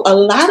 So a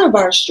lot of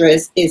our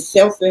stress is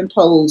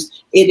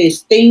self-imposed. It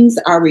is things,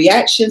 our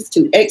reactions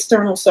to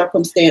external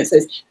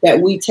circumstances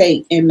that we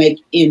take and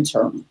make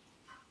internal.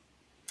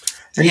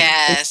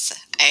 Yes,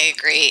 I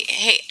agree.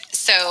 Hey,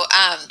 so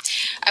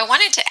I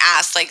wanted to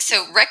ask, like,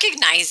 so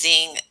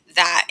recognizing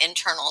that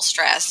internal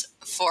stress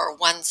for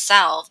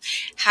oneself,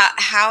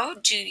 how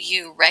do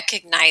you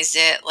recognize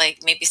it? Like,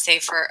 maybe say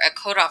for a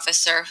code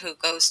officer who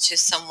goes to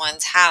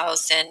someone's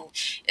house and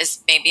is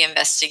maybe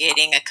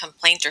investigating a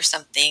complaint or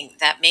something,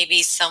 that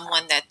maybe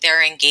someone that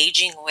they're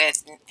engaging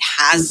with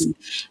has Mhm.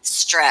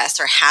 stress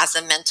or has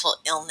a mental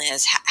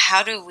illness.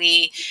 How do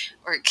we,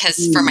 or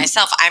because for Mhm.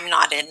 myself, I'm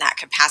not in that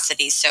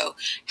capacity. So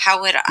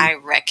how would I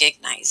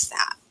recognize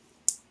that?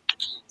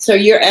 So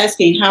you're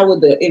asking, how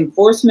would the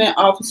enforcement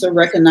officer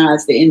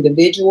recognize the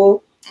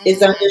individual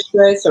is under Hmm.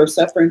 stress or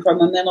suffering from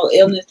a mental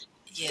illness?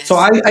 So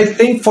Yes. I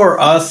think for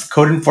us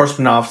code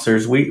enforcement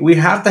officers, we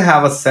have to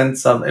have a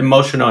sense of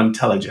emotional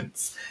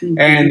intelligence. Hmm.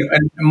 And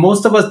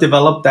most of us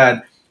develop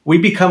that. We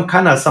become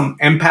kind of some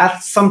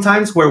empaths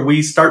sometimes, where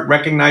we start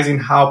recognizing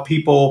how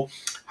people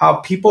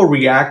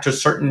react to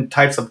certain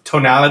types of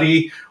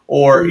tonality,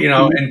 or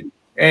Hmm.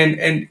 and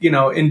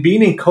in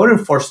being in code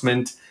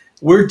enforcement,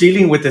 we're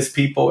dealing with these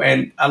people,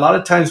 and a lot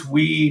of times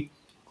we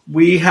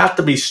have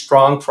to be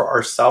strong for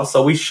ourselves.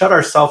 So we shut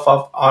ourselves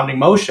off on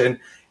emotion,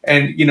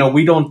 and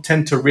we don't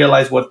tend to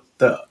realize what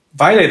the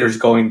violator's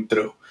going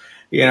through.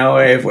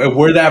 If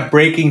we're that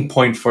breaking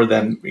point for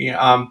them.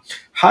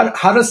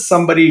 How does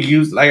somebody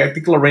use, like, I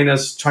think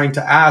Lorena's trying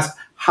to ask,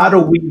 how do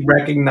we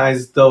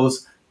recognize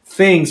those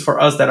things for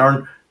us that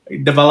aren't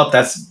developed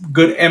as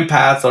good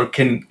empaths, or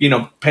can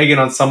peg in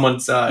on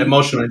someone's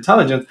emotional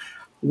intelligence?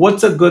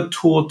 What's a good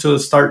tool to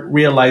start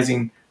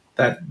realizing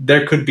that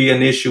there could be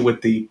an issue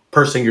with the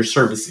person you're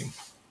servicing?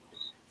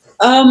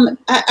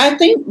 I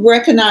think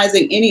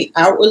recognizing any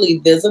outwardly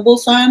visible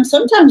signs,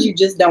 sometimes you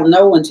just don't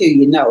know, until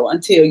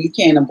you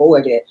can't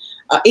avoid it.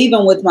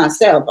 Even with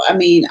myself, I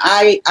mean,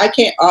 I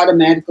can't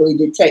automatically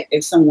detect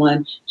if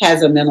someone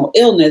has a mental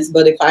illness,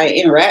 but if I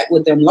interact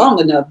with them long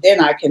enough,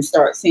 then I can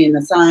start seeing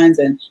the signs,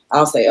 and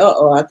I'll say,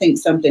 oh, I think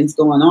something's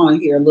going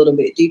on here a little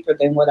bit deeper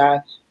than what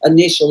I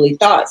initially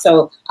thought.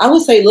 So I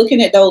would say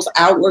looking at those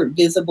outward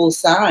visible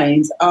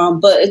signs.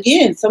 But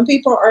again, some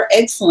people are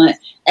excellent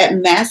at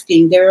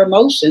masking their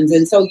emotions.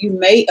 And so you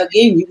may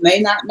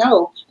not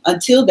know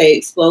until they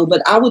explode.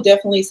 But I would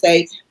definitely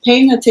say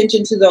paying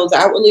attention to those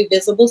outwardly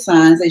visible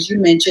signs, as you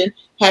mentioned,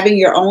 having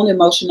your own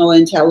emotional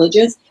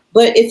intelligence.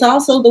 But it's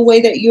also the way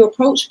that you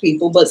approach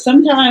people. But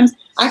sometimes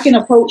I can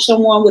approach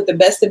someone with the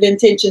best of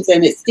intentions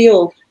and it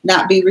still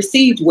not be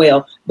received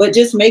well. But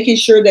just making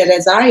sure that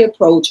as I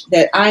approach,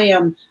 that I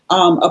am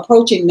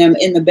approaching them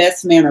in the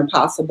best manner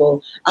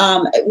possible.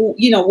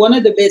 One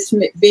of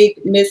the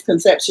big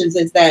misconceptions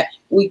is that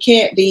we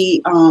can't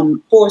be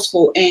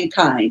forceful and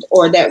kind,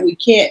 or that we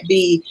can't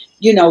be,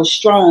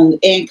 strong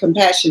and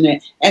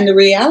compassionate. And the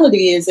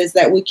reality is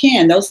that we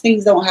can. Those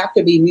things don't have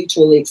to be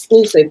mutually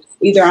exclusive.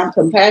 Either I'm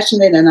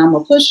compassionate and I'm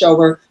a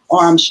pushover, or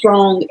I'm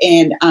strong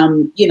and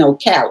I'm,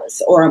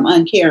 callous, or I'm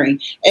uncaring.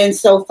 And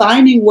so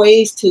finding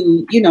ways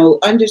to,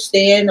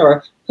 understand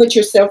or put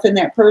yourself in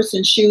that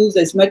person's shoes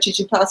as much as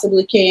you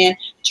possibly can,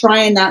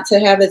 trying not to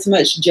have as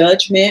much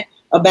judgment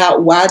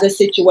about why the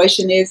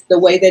situation is the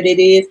way that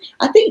it is.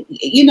 I think,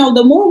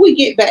 the more we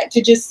get back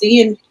to just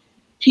seeing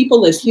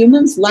people as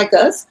humans like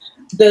us,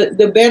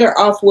 the better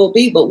off we'll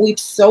be. But we've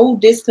so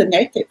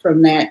disconnected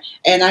from that.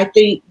 And I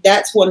think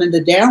that's one of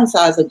the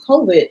downsides of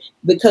COVID,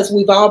 because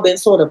we've all been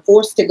sort of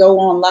forced to go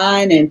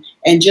online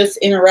and just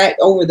interact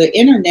over the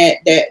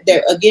internet,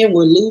 that again,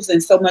 we're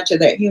losing so much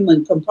of that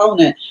human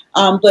component.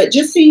 But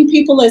just seeing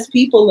people as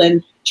people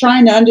and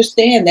trying to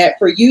understand that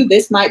for you,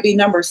 this might be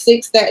number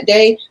 6 that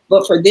day,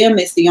 but for them,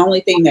 it's the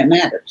only thing that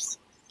matters.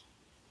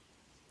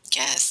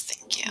 Yes,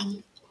 thank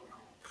you.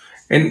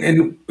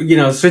 And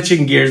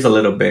switching gears a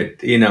little bit,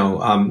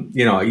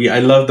 I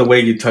love the way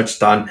you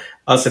touched on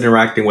us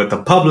interacting with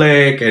the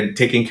public and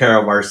taking care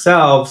of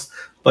ourselves.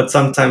 But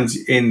sometimes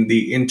in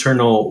the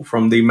internal,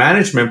 from the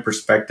management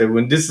perspective,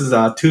 when this is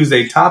a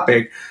Tuesday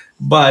topic,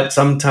 but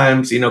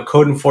sometimes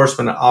code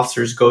enforcement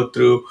officers go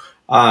through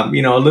a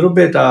little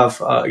bit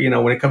of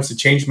when it comes to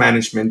change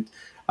management.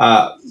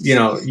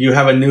 You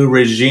have a new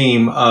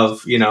regime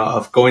of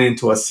going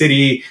into a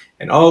city,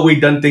 and oh, we've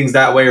done things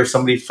that way, or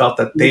somebody felt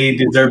that they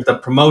deserved the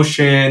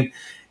promotion,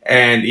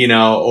 and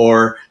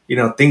or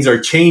things are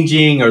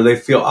changing, or they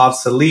feel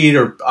obsolete,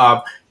 or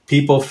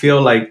people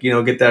feel like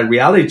get that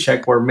reality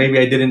check where maybe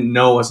I didn't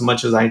know as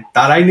much as I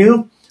thought I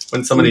knew,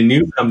 when somebody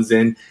new comes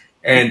in,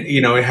 and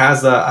it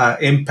has a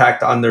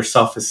impact on their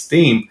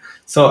self-esteem.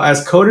 So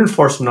as code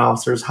enforcement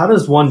officers, how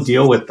does one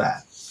deal with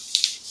that?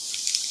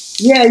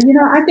 Yeah,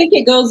 I think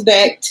it goes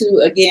back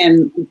to,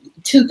 again,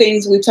 two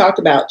things we talked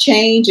about: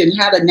 change and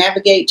how to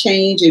navigate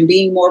change and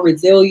being more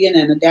resilient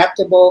and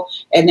adaptable,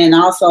 and then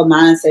also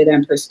mindset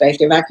and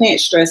perspective. I can't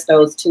stress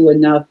those two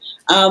enough.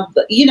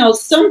 But,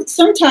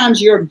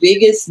 sometimes your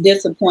biggest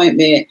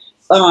disappointment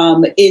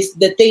is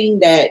the thing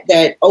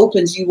that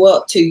opens you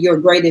up to your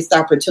greatest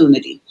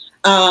opportunity.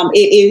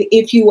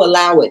 If you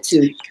allow it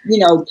to,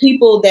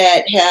 people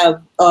that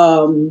have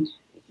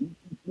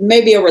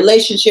maybe a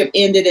relationship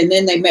ended and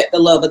then they met the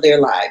love of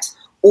their lives,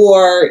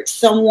 or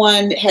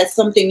someone has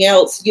something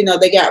else,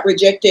 they got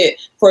rejected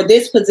for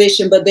this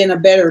position but then a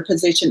better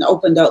position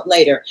opened up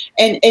later,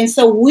 and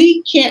so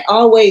we can't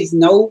always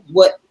know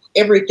what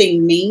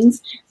everything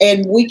means,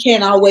 and we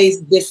can't always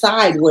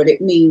decide what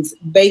it means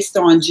based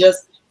on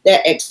just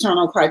that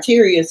external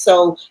criteria.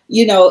 So,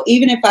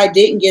 even if I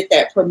didn't get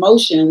that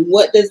promotion,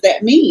 what does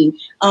that mean?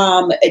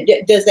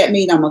 Does that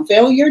mean I'm a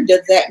failure?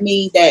 Does that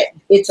mean that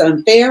it's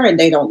unfair and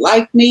they don't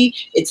like me?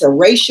 It's a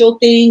racial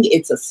thing.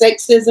 It's a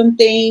sexism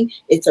thing.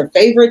 It's a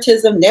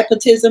favoritism,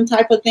 nepotism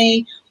type of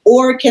thing.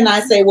 Or can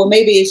I say, well,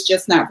 maybe it's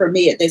just not for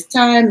me at this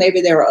time.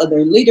 Maybe there are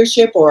other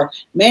leadership or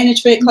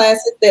management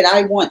classes that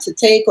I want to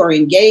take or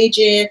engage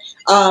in.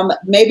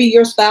 Maybe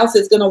your spouse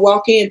is going to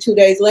walk in 2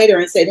 days later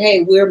and say,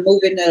 hey, we're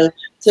moving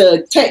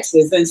to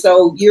Texas. And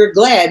so you're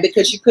glad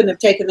because you couldn't have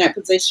taken that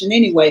position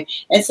anyway.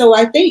 And so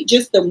I think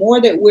just the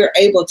more that we're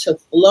able to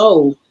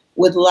flow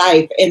with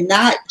life and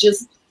not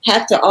just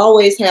have to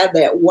always have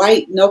that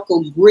white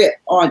knuckle grip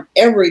on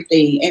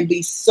everything and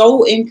be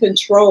so in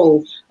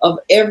control of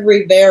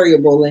every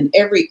variable and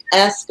every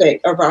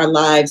aspect of our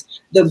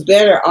lives, the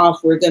better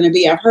off we're going to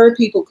be. I've heard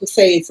people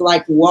say it's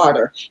like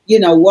water.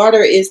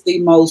 Water is the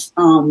most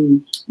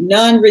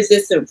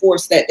non-resistant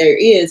force that there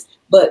is,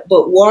 but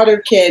water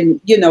can,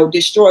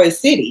 destroy a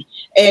city.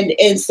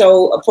 And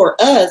so for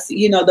us,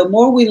 the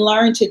more we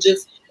learn to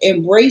just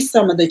embrace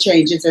some of the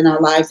changes in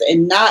our lives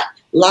and not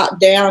lock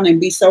down and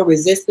be so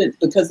resistant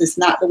because it's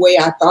not the way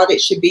I thought it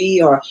should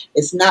be, or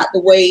it's not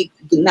going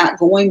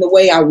the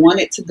way I want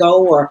it to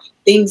go, or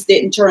things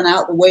didn't turn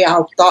out the way I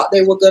thought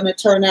they were going to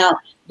turn out,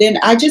 then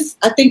I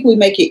think we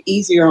make it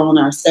easier on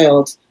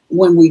ourselves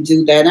when we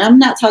do that. And I'm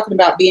not talking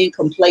about being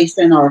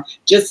complacent or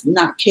just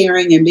not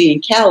caring and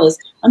being callous.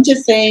 I'm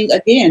just saying,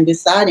 again,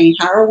 deciding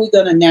how are we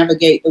going to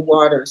navigate the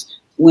waters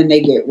when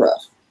they get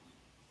rough.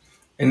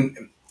 And,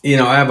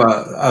 I have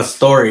a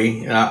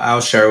story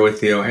I'll share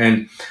with you.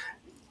 And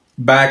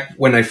back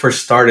when I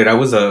first started, I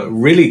was a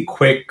really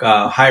quick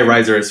high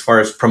riser as far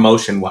as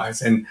promotion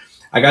wise. And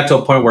I got to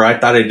a point where I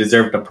thought I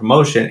deserved a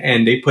promotion,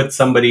 and they put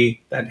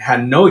somebody that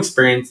had no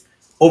experience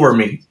over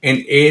me, and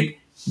it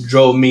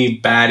drove me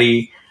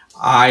batty.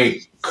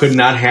 I could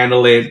not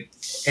handle it.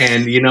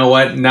 And you know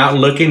what? Now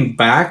looking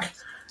back,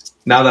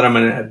 now that I'm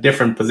in a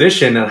different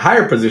position, a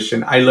higher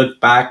position, I look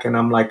back and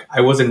I'm like,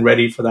 I wasn't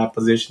ready for that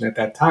position at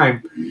that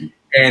time.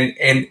 And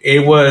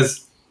it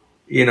was,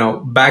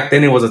 back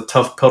then it was a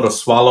tough pill to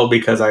swallow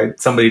because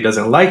somebody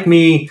doesn't like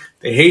me,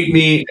 they hate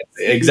me,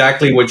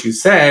 exactly what you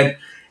said.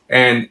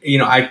 And,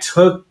 I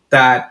took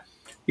that,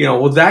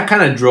 well, that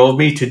kind of drove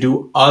me to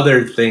do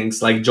other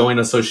things like join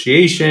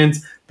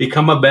associations,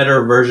 become a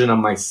better version of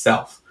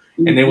myself.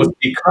 Mm-hmm. And it was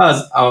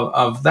because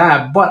of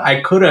that. But I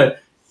could have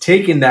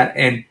taken that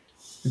and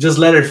just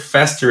let it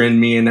fester in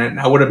me. And then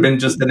I would have been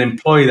just an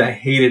employee that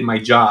hated my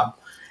job.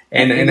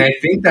 And I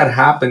think that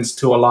happens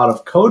to a lot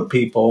of code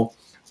people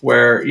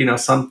where,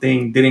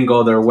 something didn't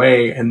go their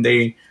way and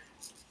they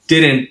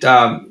didn't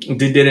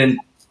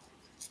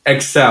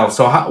excel.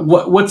 So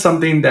what's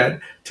something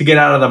that to get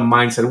out of the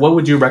mindset, what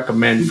would you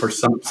recommend for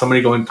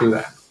somebody going through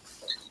that?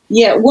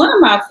 Yeah, one of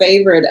my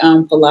favorite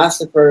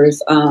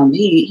philosophers,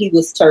 he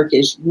was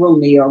Turkish,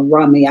 Rumi.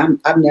 I'm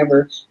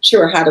never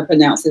sure how to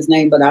pronounce his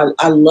name, but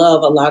I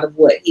love a lot of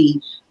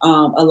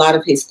a lot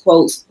of his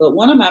quotes. But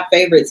one of my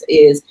favorites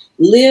is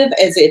live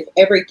as if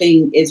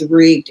everything is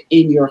rigged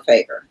in your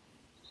favor.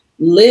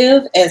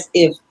 Live as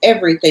if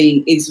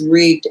everything is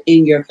rigged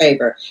in your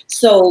favor.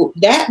 So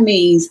that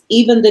means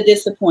even the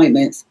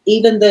disappointments,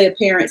 even the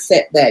apparent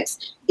setbacks,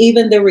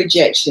 even the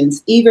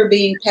rejections, even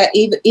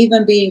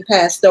being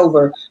passed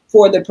over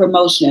for the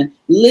promotion,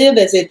 live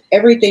as if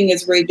everything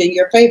is rigged in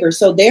your favor.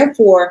 So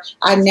therefore,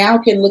 I now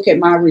can look at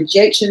my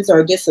rejections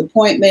or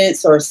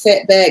disappointments or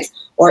setbacks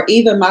or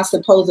even my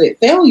supposed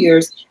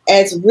failures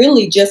as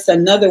really just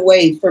another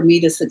way for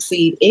me to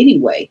succeed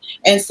anyway.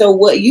 And so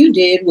what you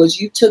did was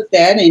you took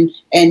that and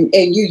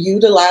you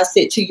utilized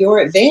it to your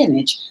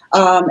advantage.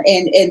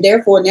 And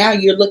therefore now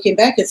you're looking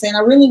back and saying, I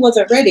really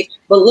wasn't ready,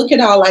 but look at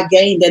all I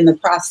gained in the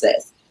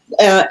process.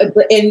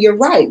 And you're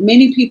right.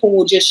 Many people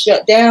will just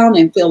shut down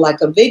and feel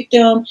like a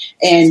victim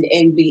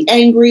and be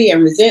angry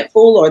and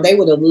resentful, or they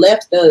would have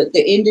left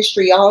the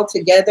industry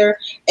altogether.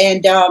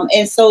 And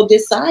so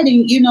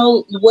deciding,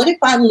 what if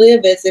I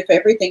live as if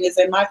everything is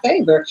in my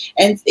favor?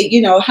 And,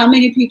 how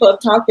many people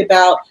have talked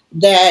about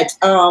that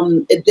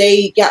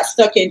they got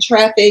stuck in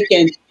traffic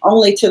and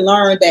only to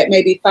learn that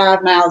maybe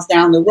 5 miles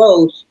down the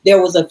road,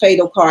 there was a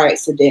fatal car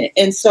accident.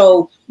 And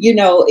so,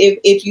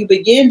 if you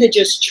begin to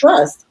just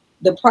trust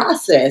the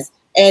process,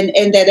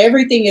 and that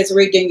everything is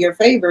rigged in your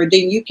favor,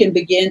 then you can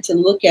begin to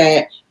look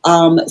at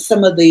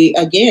some of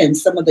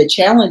the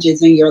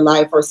challenges in your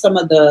life, or some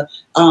of the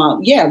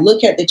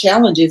look at the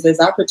challenges as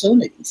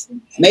opportunities.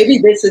 Maybe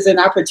this is an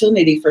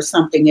opportunity for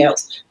something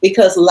else,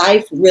 because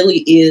life really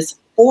is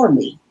for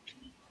me.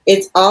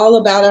 It's all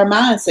about our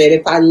mindset.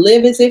 If I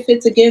live as if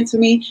it's against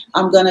me,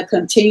 I'm going to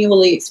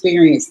continually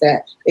experience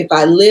that. If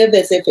I live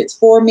as if it's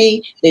for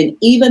me, then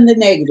even the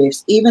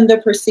negatives, even the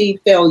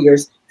perceived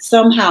failures,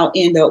 somehow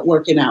end up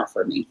working out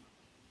for me.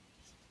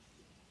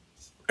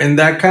 And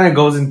that kind of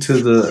goes into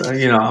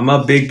I'm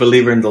a big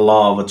believer in the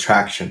law of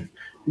attraction,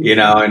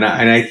 and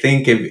I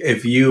think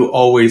if you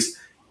always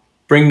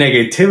bring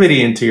negativity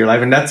into your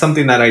life, and that's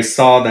something that I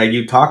saw that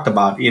you talked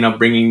about,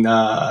 bringing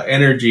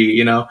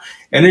energy,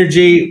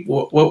 energy,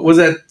 what was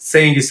that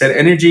saying you said?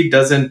 Energy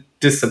doesn't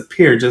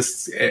disappear,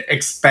 just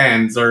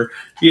expands, or,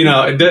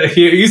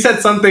 you said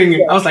something,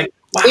 I was like,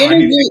 wow.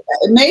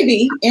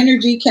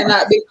 Energy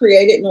cannot be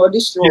created nor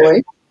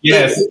destroyed.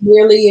 Yes. It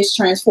really is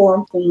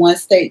transformed from one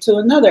state to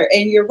another.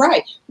 And you're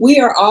right. We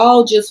are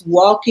all just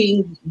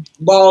walking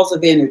balls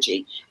of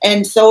energy.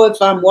 And so if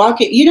I'm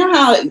walking,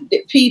 how,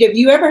 Pete, have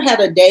you ever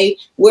had a day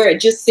where it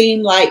just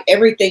seemed like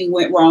everything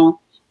went wrong?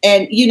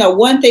 And,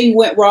 one thing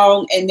went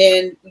wrong, and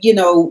then,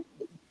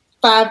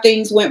 5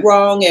 things went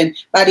wrong, and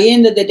by the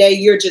end of the day,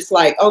 you're just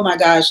like, oh my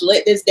gosh,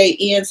 let this day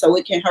end so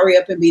it can hurry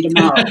up and be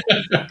tomorrow.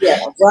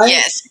 Yeah, right?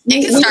 Yes,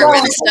 it can start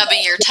with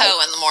stubbing your toe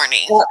in the morning.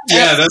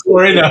 Yeah, that's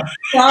right now.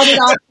 Started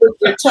off with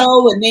your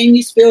toe, and then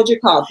you spilled your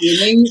coffee, and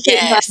then you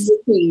couldn't find your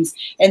keys,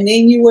 and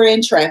then you were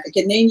in traffic,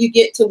 and then you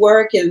get to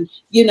work, and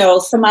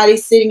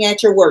somebody's sitting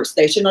at your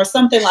workstation or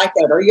something like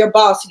that, or your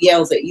boss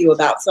yells at you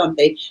about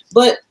something.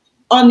 But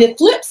on the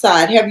flip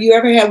side, have you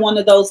ever had one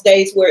of those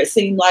days where it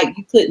seemed like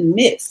you couldn't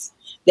miss?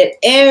 That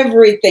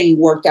everything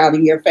worked out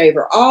in your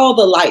favor. All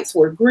the lights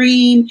were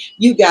green.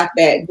 You got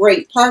that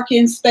great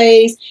parking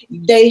space.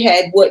 They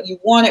had what you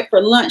wanted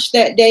for lunch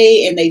that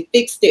day, and they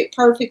fixed it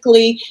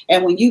perfectly.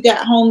 And when you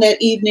got home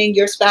that evening,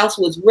 your spouse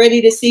was ready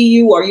to see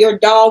you, or your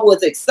dog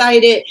was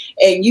excited,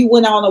 and you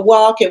went on a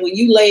walk. And when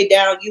you laid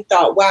down, you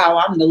thought,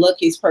 wow, I'm the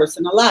luckiest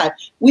person alive.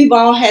 We've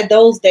all had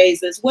those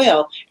days as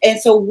well. And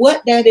so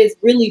what that is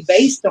really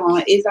based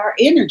on is our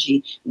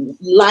energy.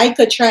 Like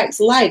attracts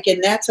like,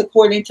 and that's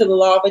according to the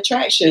law of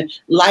attraction.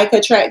 Like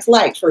attracts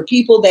like. For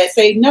people that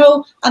say,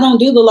 no, I don't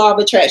do the law of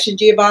attraction,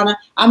 Giovanna,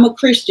 I'm a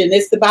Christian,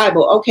 it's the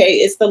Bible. Okay,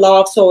 it's the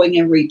law of sowing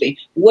and reaping.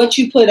 What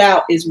you put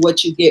out is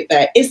what you get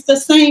back. It's the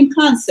same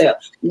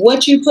concept.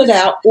 What you put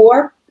out,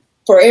 or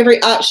for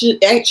every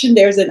action,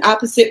 there's an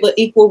opposite but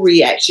equal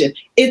reaction.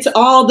 It's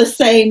all the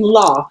same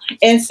law.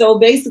 And so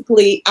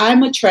basically,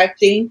 I'm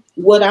attracting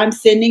what I'm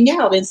sending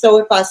out. And so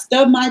if I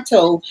stub my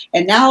toe,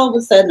 and now all of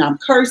a sudden I'm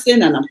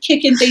cursing and I'm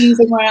kicking things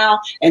around,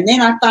 and then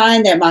I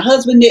find that my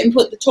husband didn't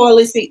put the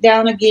toilet seat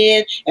down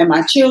again, and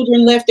my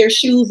children left their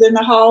shoes in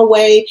the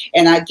hallway,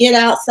 and I get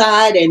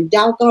outside and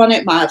doggone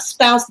it, my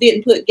spouse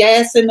didn't put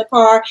gas in the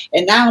car,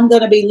 and now I'm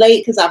going to be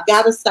late because I've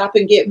got to stop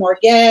and get more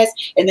gas.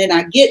 And then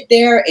I get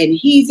there and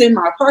he's in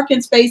my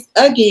parking space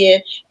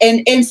again.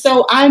 And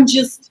so I'm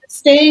just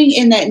staying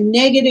in that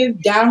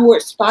negative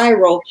downward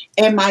spiral,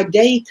 and my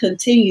day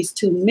continues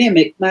to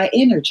mimic my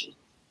energy.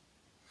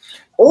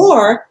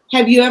 Or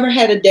have you ever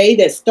had a day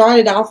that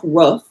started off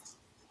rough,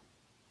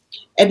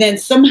 and then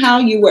somehow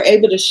you were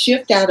able to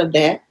shift out of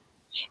that,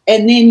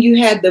 and then you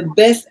had the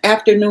best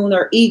afternoon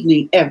or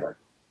evening ever?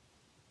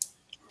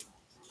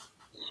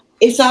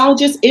 It's all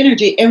just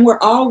energy, and we're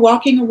all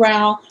walking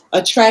around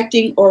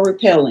attracting or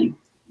repelling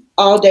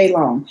all day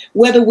long.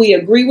 Whether we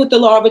agree with the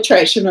law of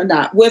attraction or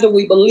not, whether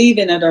we believe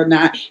in it or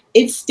not,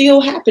 it's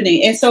still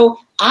happening. And so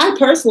I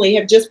personally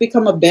have just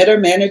become a better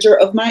manager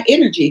of my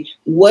energy.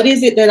 What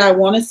is it that I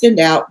want to send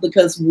out?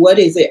 Because what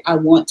is it I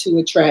want to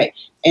attract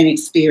and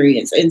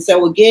experience? And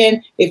so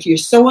again, if you're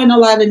sowing a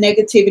lot of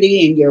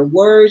negativity in your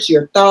words,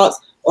 your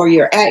thoughts, or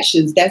your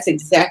actions, that's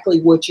exactly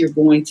what you're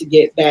going to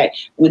get back.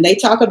 When they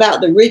talk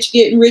about the rich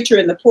getting richer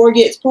and the poor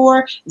gets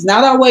poorer, it's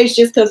not always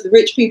just because the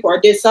rich people are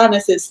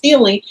dishonest and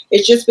stealing.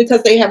 It's just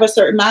because they have a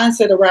certain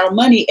mindset around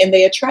money and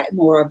they attract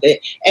more of it.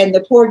 And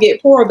the poor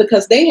get poorer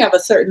because they have a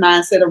certain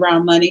mindset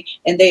around money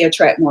and they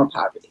attract more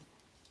poverty.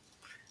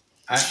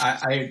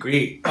 I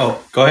agree.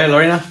 Oh, go ahead,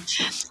 Lorena.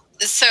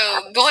 So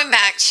going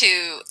back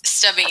to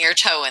stubbing your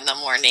toe in the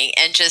morning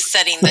and just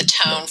setting the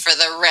tone for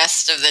the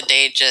rest of the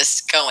day,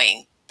 just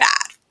going bad,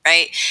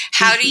 right?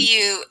 How do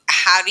you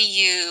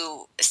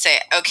say,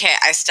 okay,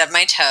 I stubbed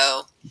my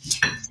toe?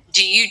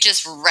 Do you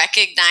just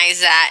recognize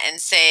that and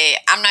say,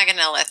 I'm not going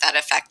to let that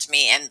affect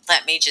me, and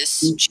let me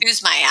just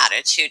choose my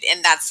attitude?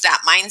 And that's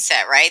that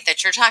mindset, right,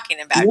 that you're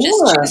talking about. Yeah.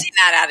 Just choosing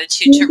that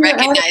attitude to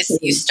recognize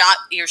you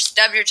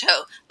stub your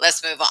toe.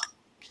 Let's move on.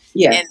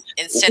 Yeah. And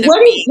instead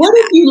what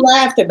if you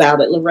laughed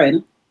about it,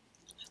 Lorena?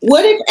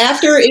 What if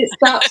after it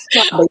stops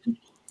stubbing,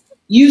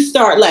 you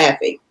start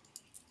laughing?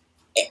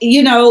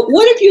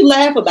 What if you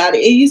laugh about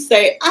it and you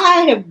say,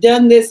 I have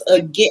done this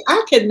again.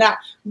 I cannot,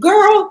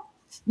 girl,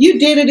 you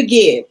did it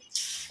again.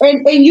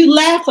 And you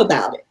laugh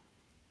about it.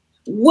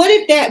 What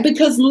if that,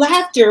 because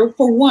laughter,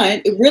 for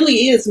one, it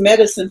really is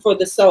medicine for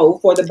the soul,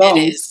 for the It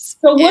bones. is.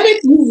 So It what if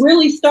is. you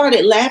really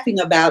started laughing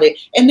about it?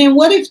 And then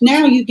what if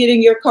now you get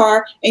in your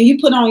car and you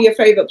put on your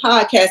favorite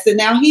podcast and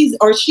now he's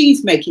or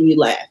she's making you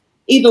laugh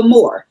even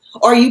more?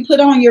 Or you put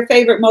on your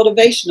favorite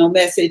motivational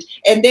message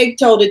and they've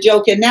told a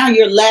joke and now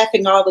you're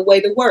laughing all the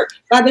way to work.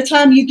 By the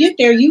time you get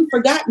there, you've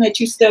forgotten that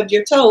you stubbed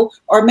your toe,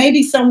 or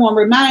maybe someone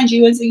reminds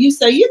you and so you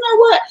say, you know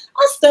what?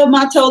 I stubbed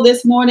my toe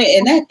this morning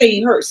and that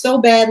thing hurt so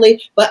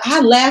badly, but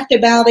I laughed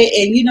about it.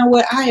 And you know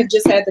what? I have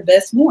just had the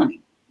best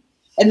morning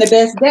and the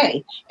best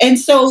day. And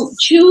so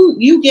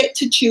you get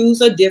to choose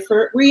a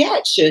different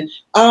reaction.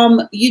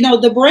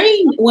 The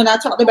brain, when I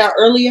talked about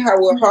earlier how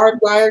we're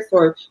hardwired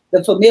for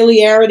the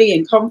familiarity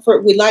and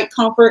comfort, we like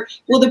comfort.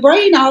 Well, the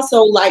brain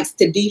also likes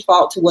to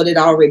default to what it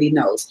already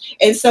knows.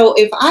 And so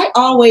if I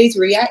always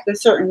react a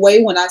certain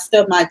way when I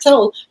stub my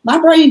toe, my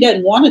brain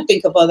doesn't want to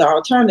think of other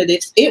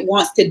alternatives. It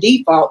wants to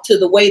default to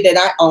the way that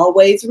I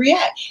always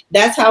react.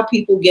 That's how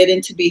people get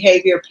into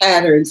behavior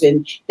patterns,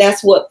 and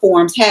that's what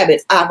forms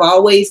habits. I've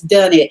always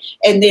done it.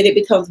 And then it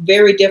becomes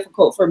very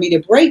difficult for me to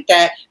break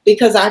that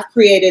because I've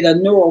created a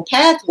neural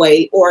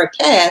pathway or a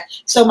path.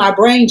 So my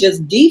brain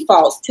just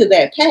defaults to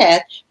that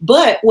path.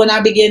 But when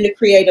I begin to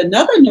create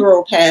another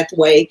neural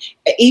pathway,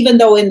 even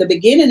though in the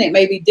beginning it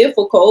may be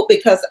difficult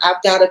because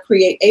I've got to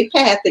create a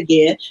path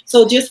again.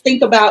 So just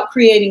think about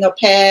creating a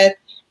path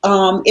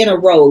in a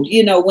road.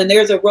 When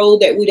there's a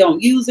road that we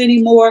don't use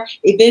anymore,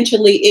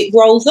 eventually it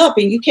grows up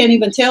and you can't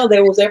even tell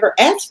there was ever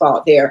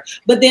asphalt there.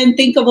 But then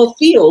think of a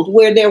field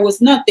where there was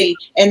nothing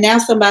and now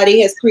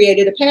somebody has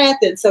created a path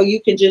and so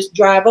you can just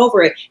drive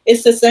over it.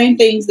 It's the same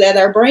things that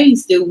our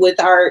brains do with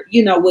our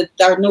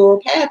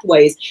neural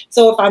pathways.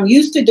 So if I'm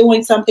used to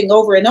doing something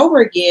over and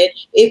over again,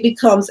 it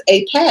becomes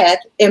a path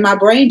and my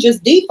brain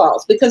just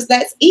defaults because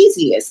that's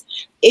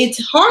easiest.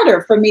 It's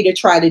harder for me to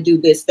try to do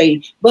this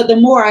thing. But the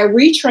more I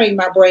retrain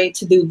my brain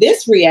to do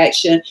this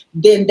reaction,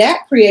 then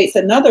that creates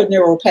another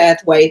neural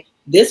pathway.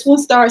 This one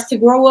starts to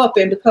grow up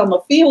and become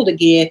a field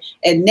again.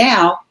 And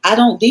now I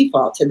don't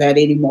default to that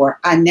anymore.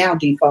 I now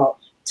default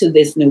to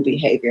this new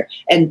behavior.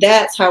 And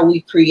that's how we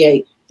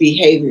create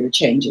behavior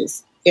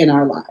changes in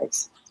our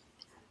lives.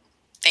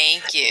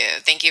 Thank you.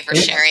 Thank you for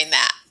sharing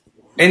that.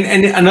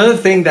 And another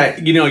thing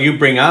that you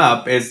bring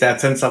up is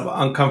that sense of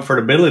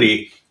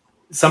uncomfortability.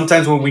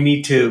 Sometimes when we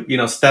need to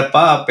step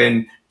up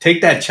and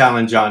take that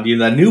challenge on,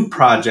 a new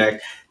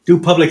project, do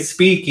public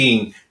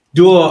speaking,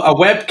 do a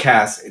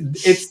webcast,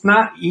 it's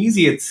not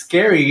easy, it's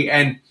scary.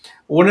 And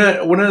one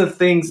of the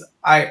things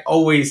I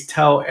always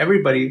tell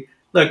everybody,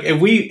 look, if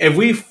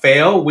we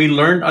fail, we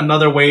learn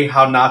another way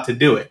how not to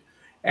do it.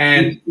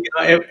 And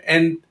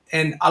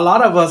and a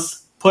lot of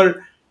us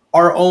put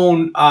our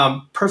own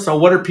personal,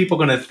 what are people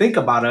going to think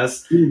about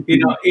us,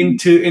 into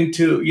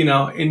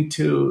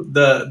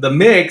the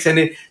mix.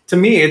 And to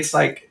me, it's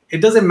like,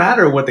 it doesn't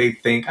matter what they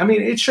think. I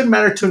mean, it should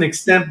matter to an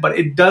extent, but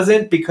it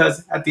doesn't,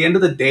 because at the end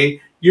of the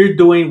day, you're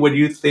doing what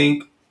you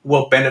think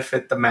will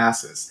benefit the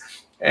masses.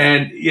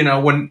 And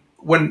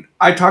when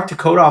I talk to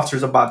code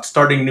officers about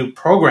starting new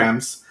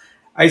programs,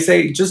 I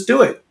say, just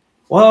do it.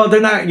 Well, they're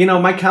not,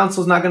 my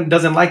council's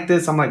doesn't like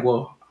this. I'm like,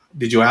 well,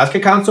 did you ask a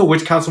council?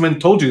 Which councilman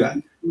told you that?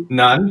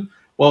 None.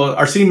 Well,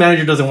 our city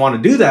manager doesn't want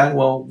to do that.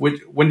 Well,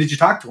 when did you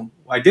talk to him?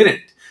 I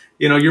didn't.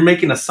 You're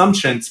making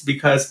assumptions,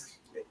 because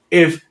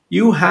if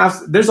you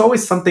have, there's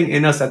always something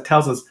in us that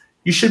tells us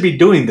you should be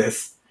doing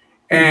this.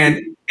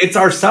 And it's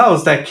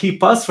ourselves that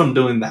keep us from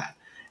doing that.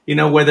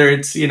 Whether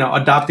it's,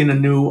 adopting a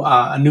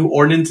new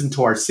ordinance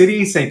into our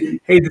city,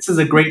 saying, hey, this is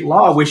a great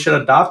law, we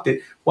should adopt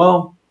it.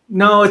 Well,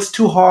 no, it's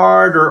too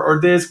hard, or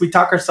this, we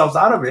talk ourselves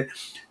out of it.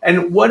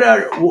 And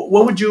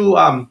what would you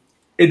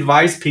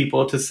advise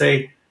people to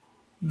say,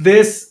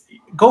 this,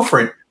 go for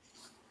it?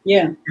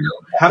 Yeah.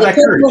 Have that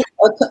courage.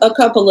 A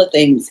couple of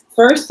things.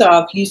 First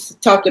off, you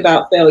talked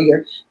about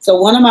failure. So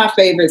one of my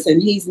favorites,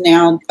 and he's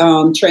now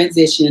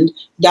transitioned,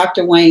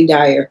 Dr. Wayne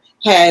Dyer,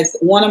 has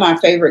one of my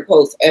favorite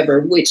quotes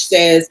ever, which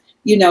says,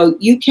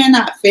 you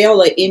cannot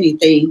fail at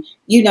anything.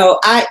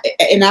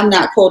 And I'm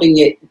not quoting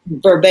it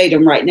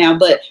verbatim right now,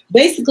 but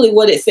basically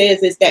what it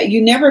says is that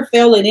you never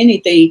fail at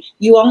anything.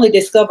 You only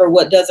discover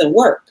what doesn't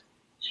work.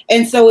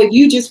 And so if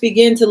you just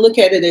begin to look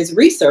at it as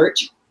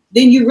research,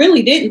 then you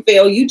really didn't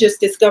fail. You just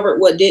discovered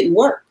what didn't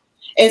work.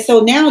 And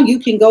so now you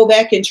can go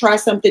back and try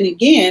something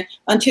again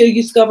until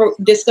you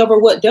discover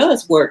what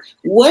does work.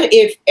 What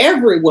if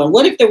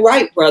the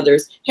Wright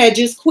brothers had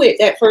just quit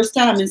that first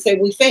time and said,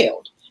 we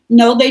failed?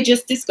 No, they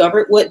just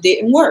discovered what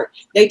didn't work.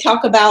 They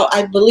talk about,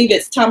 I believe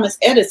it's Thomas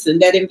Edison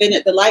that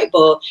invented the light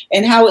bulb,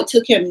 and how it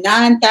took him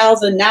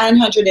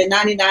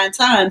 9,999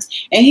 times.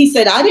 And he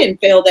said, I didn't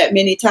fail that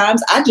many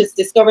times. I just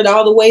discovered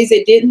all the ways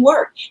it didn't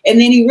work. And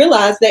then he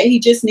realized that he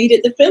just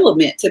needed the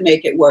filament to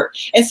make it work.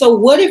 And so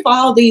what if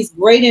all these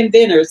great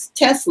inventors,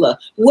 Tesla,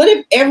 what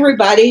if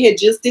everybody had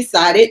just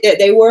decided that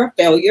they were a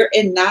failure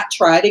and not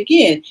tried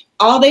again?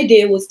 All they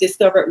did was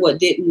discover what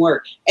didn't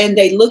work. And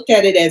they looked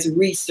at it as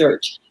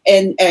research.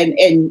 and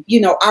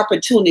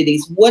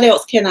opportunities. What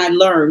else can I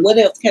learn? What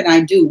else can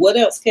I do? What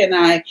else can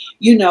I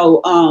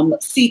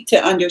seek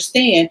to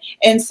understand?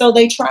 And so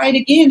they try it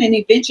again and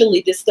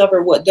eventually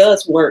discover what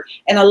does work,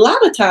 and a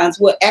lot of times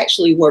what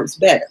actually works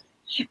better.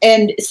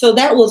 And so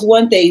that was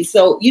one thing.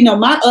 So,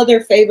 my other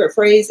favorite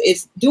phrase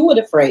is do it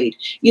afraid.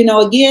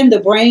 Again,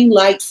 the brain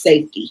likes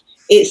safety.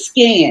 It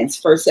scans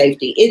for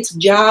safety. Its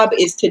job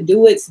is to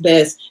do its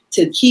best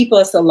to keep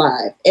us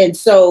alive. And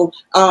so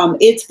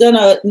it's going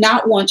to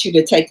not want you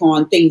to take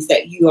on things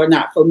that you are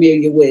not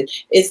familiar with.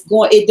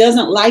 It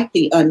doesn't like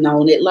the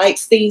unknown. It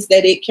likes things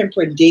that it can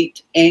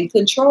predict and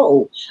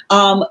control.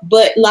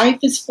 But life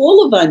is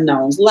full of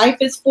unknowns. Life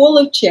is full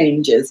of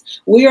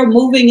changes. We are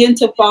moving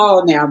into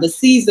fall now, the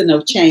season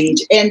of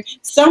change. And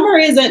summer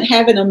isn't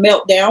having a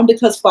meltdown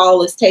because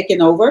fall is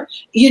taking over.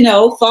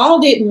 Fall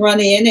didn't run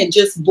in and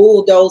just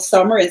bulldoze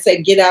summer and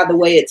say, get out of the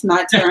way, it's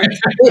my turn.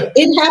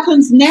 It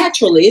happens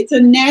naturally. It's a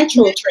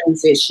natural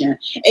transition,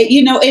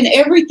 and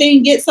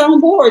everything gets on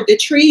board. The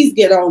trees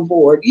get on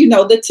board,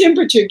 the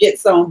temperature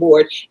gets on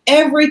board.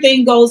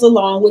 Everything goes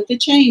along with the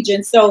change.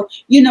 And so,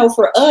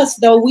 for us,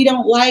 though, we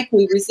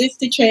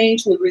resist the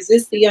change, we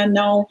resist the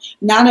unknown,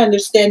 not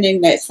understanding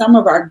that some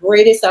of our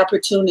greatest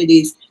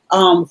opportunities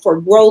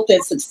for growth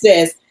and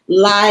success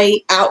lie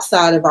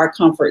outside of our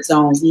comfort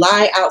zones,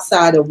 lie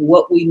outside of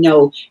what we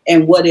know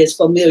and what is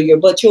familiar.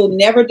 But you'll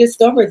never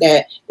discover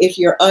that if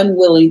you're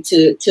unwilling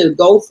to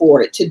go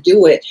for it, to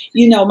do it.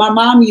 My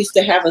mom used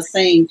to have a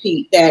saying,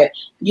 Pete, that,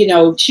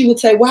 she would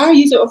say, why are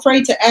you so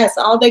afraid to ask?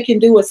 All they can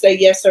do is say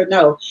yes or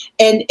no.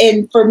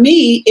 And for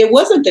me, it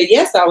wasn't the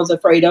yes I was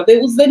afraid of,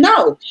 it was the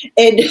no.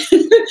 And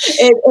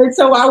and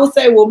so I would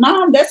say, well,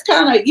 Mom, that's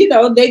kind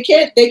of, they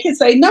can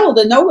say no.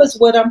 The no is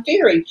what I'm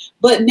fearing.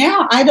 But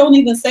now I don't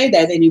even say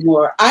that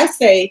anymore. I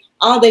say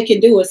all they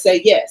can do is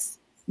say yes.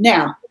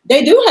 Now,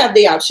 they do have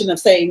the option of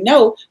saying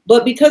no,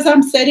 but because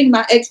I'm setting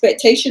my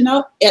expectation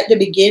up at the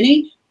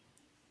beginning,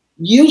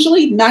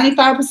 usually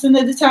 95%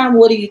 of the time,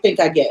 what do you think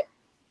I get?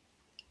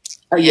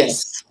 A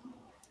yes.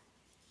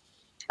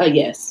 A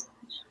yes.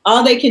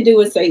 All they can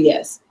do is say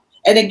yes.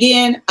 And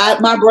again,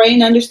 my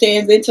brain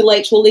understands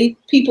intellectually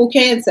people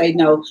can say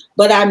no,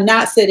 but I'm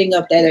not setting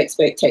up that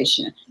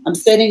expectation. I'm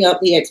setting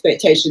up the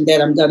expectation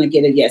that I'm going to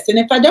get a yes. And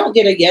if I don't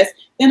get a yes,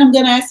 then I'm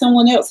going to ask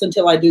someone else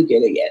until I do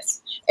get a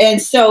yes.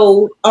 And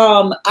so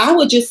I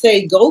would just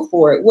say, go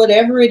for it.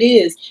 Whatever it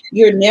is,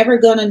 you're never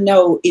going to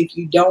know if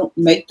you don't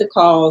make the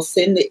call,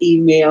 send the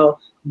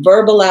email,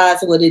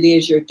 verbalize what it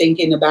is you're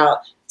thinking about.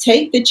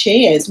 Take the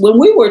chance. When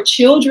we were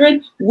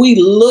children, we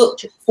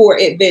looked for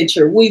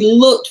adventure. We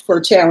looked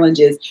for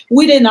challenges.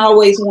 We didn't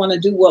always want to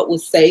do what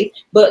was safe.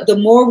 But the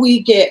more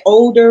we get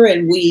older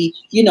and we,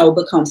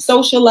 become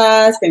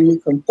socialized and we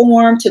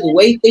conform to the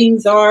way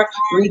things are,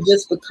 we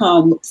just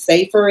become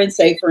safer and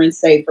safer and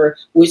safer,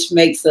 which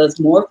makes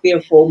us more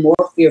fearful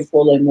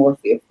and more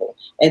fearful.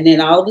 And then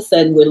all of a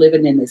sudden, we're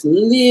living in this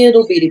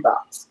little bitty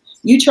box.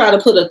 You try to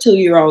put a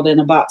 2-year-old in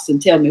a box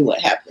and tell me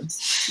what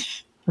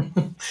happens.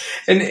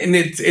 And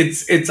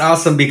it's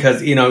awesome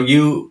because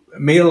you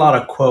made a lot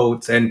of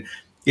quotes, and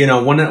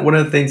one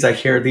of the things I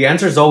hear, the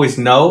answer is always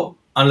no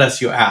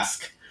unless you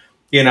ask,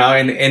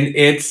 and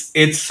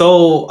it's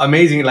so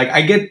amazing. Like,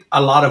 I get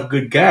a lot of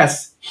good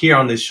guests here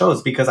on these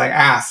shows because I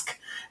ask.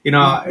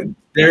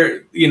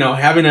 They're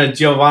having a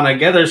Giovanna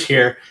Geathers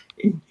here.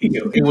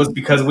 It was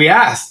because we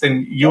asked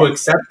and you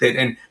accepted,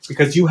 and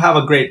because you have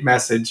a great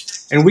message,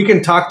 and we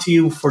can talk to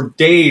you for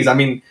days. I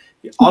mean,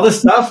 all this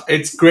stuff,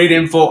 it's great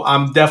info.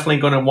 I'm definitely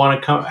going to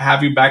want to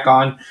have you back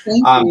on.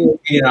 Thank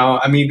you.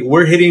 I mean,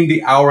 we're hitting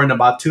the hour in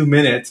about 2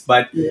 minutes,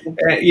 but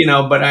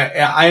but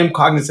I am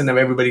cognizant of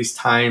everybody's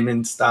time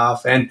and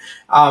stuff. And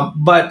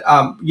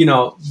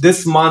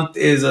this month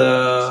is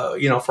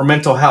for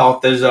mental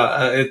health. There's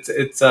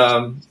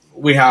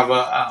we have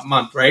a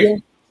month,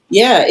 right?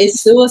 Yeah,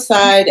 it's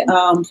Suicide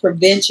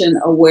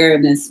Prevention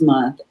Awareness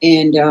Month,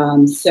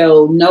 and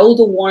so know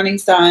the warning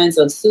signs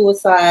of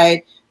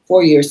suicide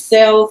for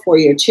yourself, for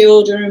your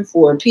children,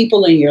 for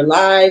people in your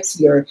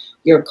lives, your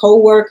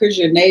coworkers,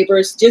 your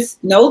neighbors.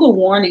 Just know the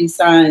warning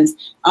signs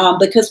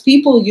because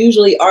people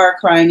usually are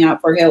crying out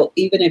for help,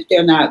 even if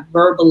they're not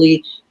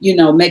verbally,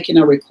 making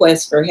a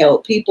request for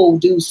help. People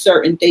do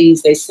certain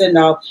things. They send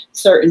off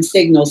certain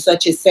signals,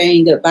 such as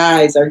saying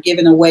goodbyes or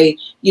giving away,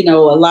 a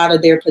lot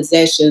of their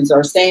possessions,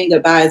 or saying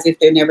goodbyes if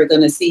they're never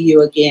going to see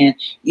you again,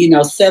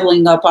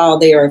 settling up all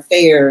their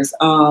affairs.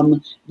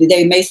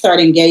 They may start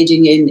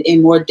engaging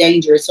in more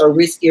dangerous or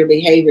riskier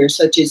behavior,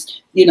 such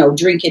as,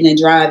 drinking and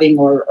driving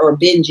or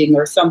binging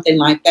or something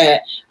like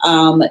that.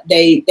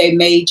 They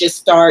may just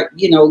start,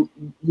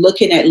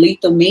 looking at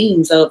lethal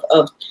means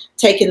of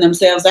taking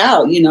themselves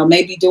out,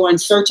 maybe doing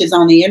searches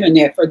on the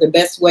internet for the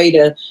best way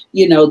to,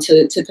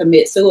 to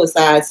commit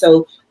suicide.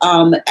 So,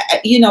 I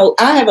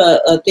have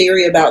a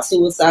theory about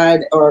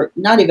suicide, or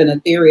not even a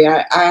theory.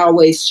 I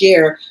always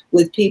share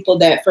with people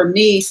that for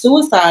me,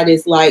 suicide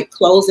is like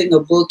closing a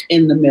book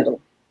in the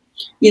middle.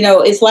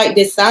 It's like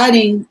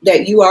deciding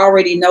that you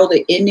already know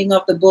the ending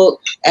of the book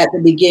at the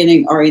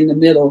beginning or in the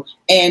middle,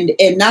 and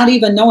not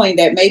even knowing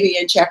that maybe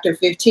in chapter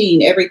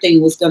 15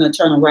 everything was going to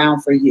turn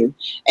around for you.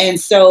 And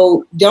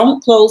so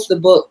don't close the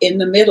book in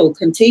the middle.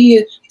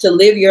 Continue to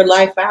live your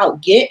life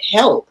out. Get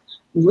help.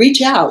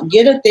 Reach out,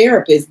 get a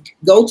therapist,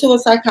 go to a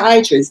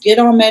psychiatrist, get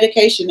on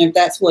medication if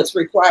that's what's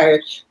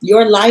required.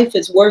 Your life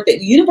is worth it.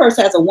 The universe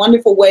has a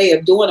wonderful way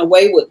of doing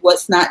away with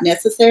what's not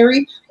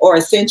necessary or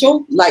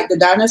essential, like the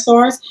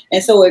dinosaurs.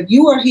 And so if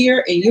you are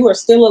here and you are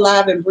still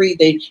alive and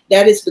breathing,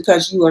 that is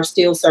because you are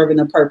still serving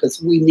a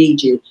purpose. We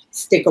need you.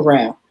 Stick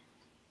around.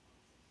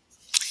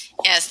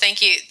 Yes,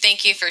 thank you.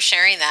 Thank you for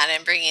sharing that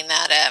and bringing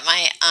that up.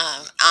 My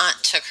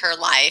aunt took her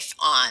life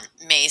on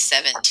May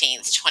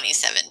 17th,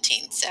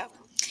 2017. So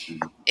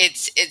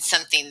it's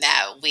something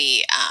that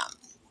we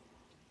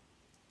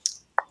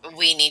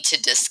need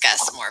to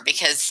discuss more,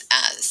 because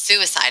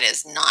suicide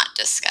is not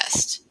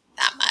discussed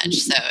that much.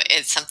 So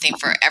it's something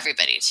for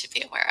everybody to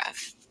be aware of.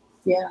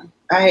 Yeah,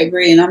 I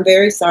agree. And I'm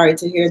very sorry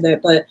to hear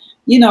that. But,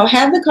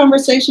 have the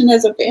conversation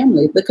as a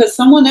family, because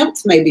someone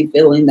else may be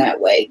feeling that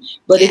way.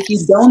 But if you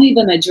Yes. don't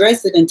even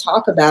address it and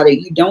talk about it,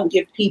 you don't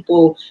give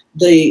people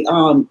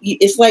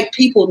it's like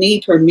people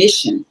need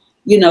permission,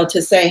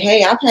 to say,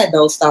 hey, I've had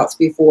those thoughts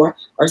before,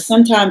 or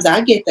sometimes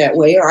I get that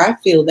way, or I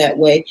feel that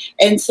way.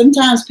 And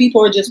sometimes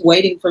people are just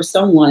waiting for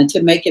someone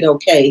to make it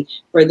okay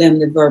for them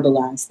to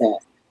verbalize that.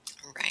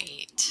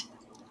 Right.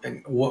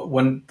 And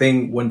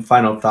one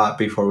final thought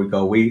before we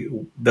go.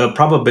 The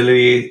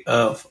probability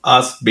of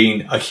us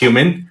being a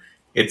human,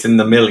 it's in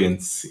the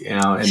millions,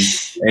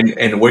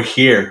 and we're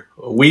here.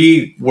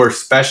 We were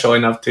special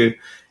enough to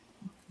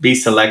be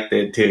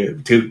selected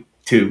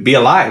to be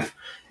alive,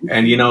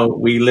 and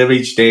we live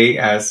each day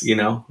as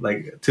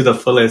like to the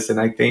fullest. And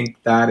I think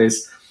that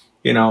is,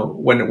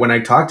 when I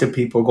talk to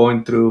people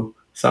going through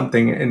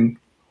something, and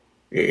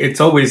it's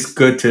always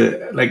good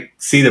to like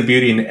see the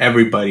beauty in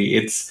everybody.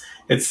 It's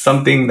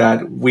something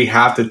that we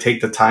have to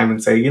take the time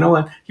and say, you know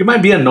what, you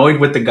might be annoyed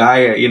with the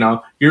guy,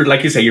 you're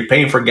like you say, you're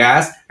paying for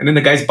gas, and then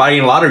the guy's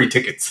buying lottery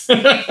tickets.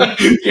 You're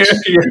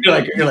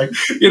like,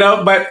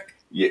 but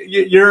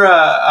you're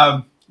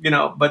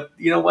but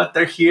you know what,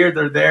 they're here,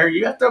 they're there.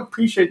 You have to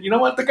appreciate,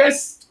 the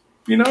guy's,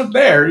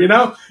 there,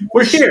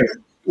 we're here,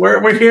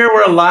 we're here,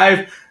 we're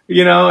alive,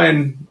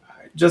 and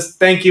just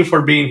thank you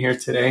for being here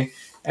today.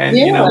 And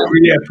Yeah. we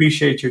really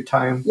appreciate your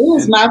time. It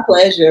was my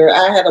pleasure.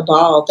 I had a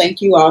ball.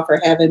 Thank you all for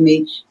having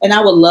me. And I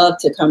would love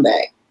to come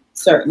back,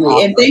 certainly.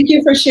 Awesome. And thank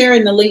you for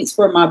sharing the links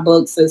for my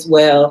books as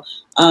well.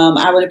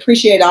 I would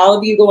appreciate all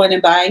of you going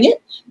and buying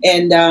it,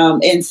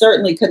 and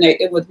certainly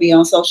connecting with me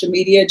on social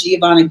media,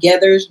 Giovanna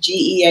Geathers,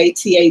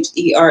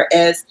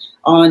 Geathers,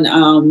 on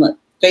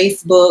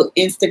Facebook,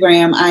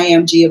 Instagram. I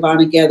am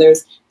Giovanna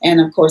Geathers. And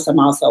of course, I'm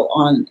also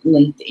on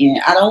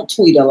LinkedIn. I don't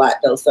tweet a lot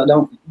though, so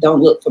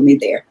don't look for me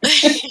there.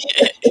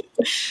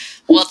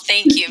 Well,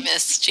 thank you,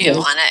 Miss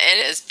Giovanna.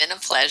 It has been a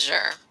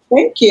pleasure.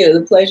 Thank you.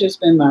 The pleasure's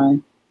been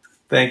mine.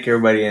 Thank you,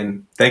 everybody,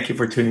 and thank you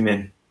for tuning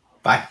in.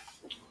 Bye.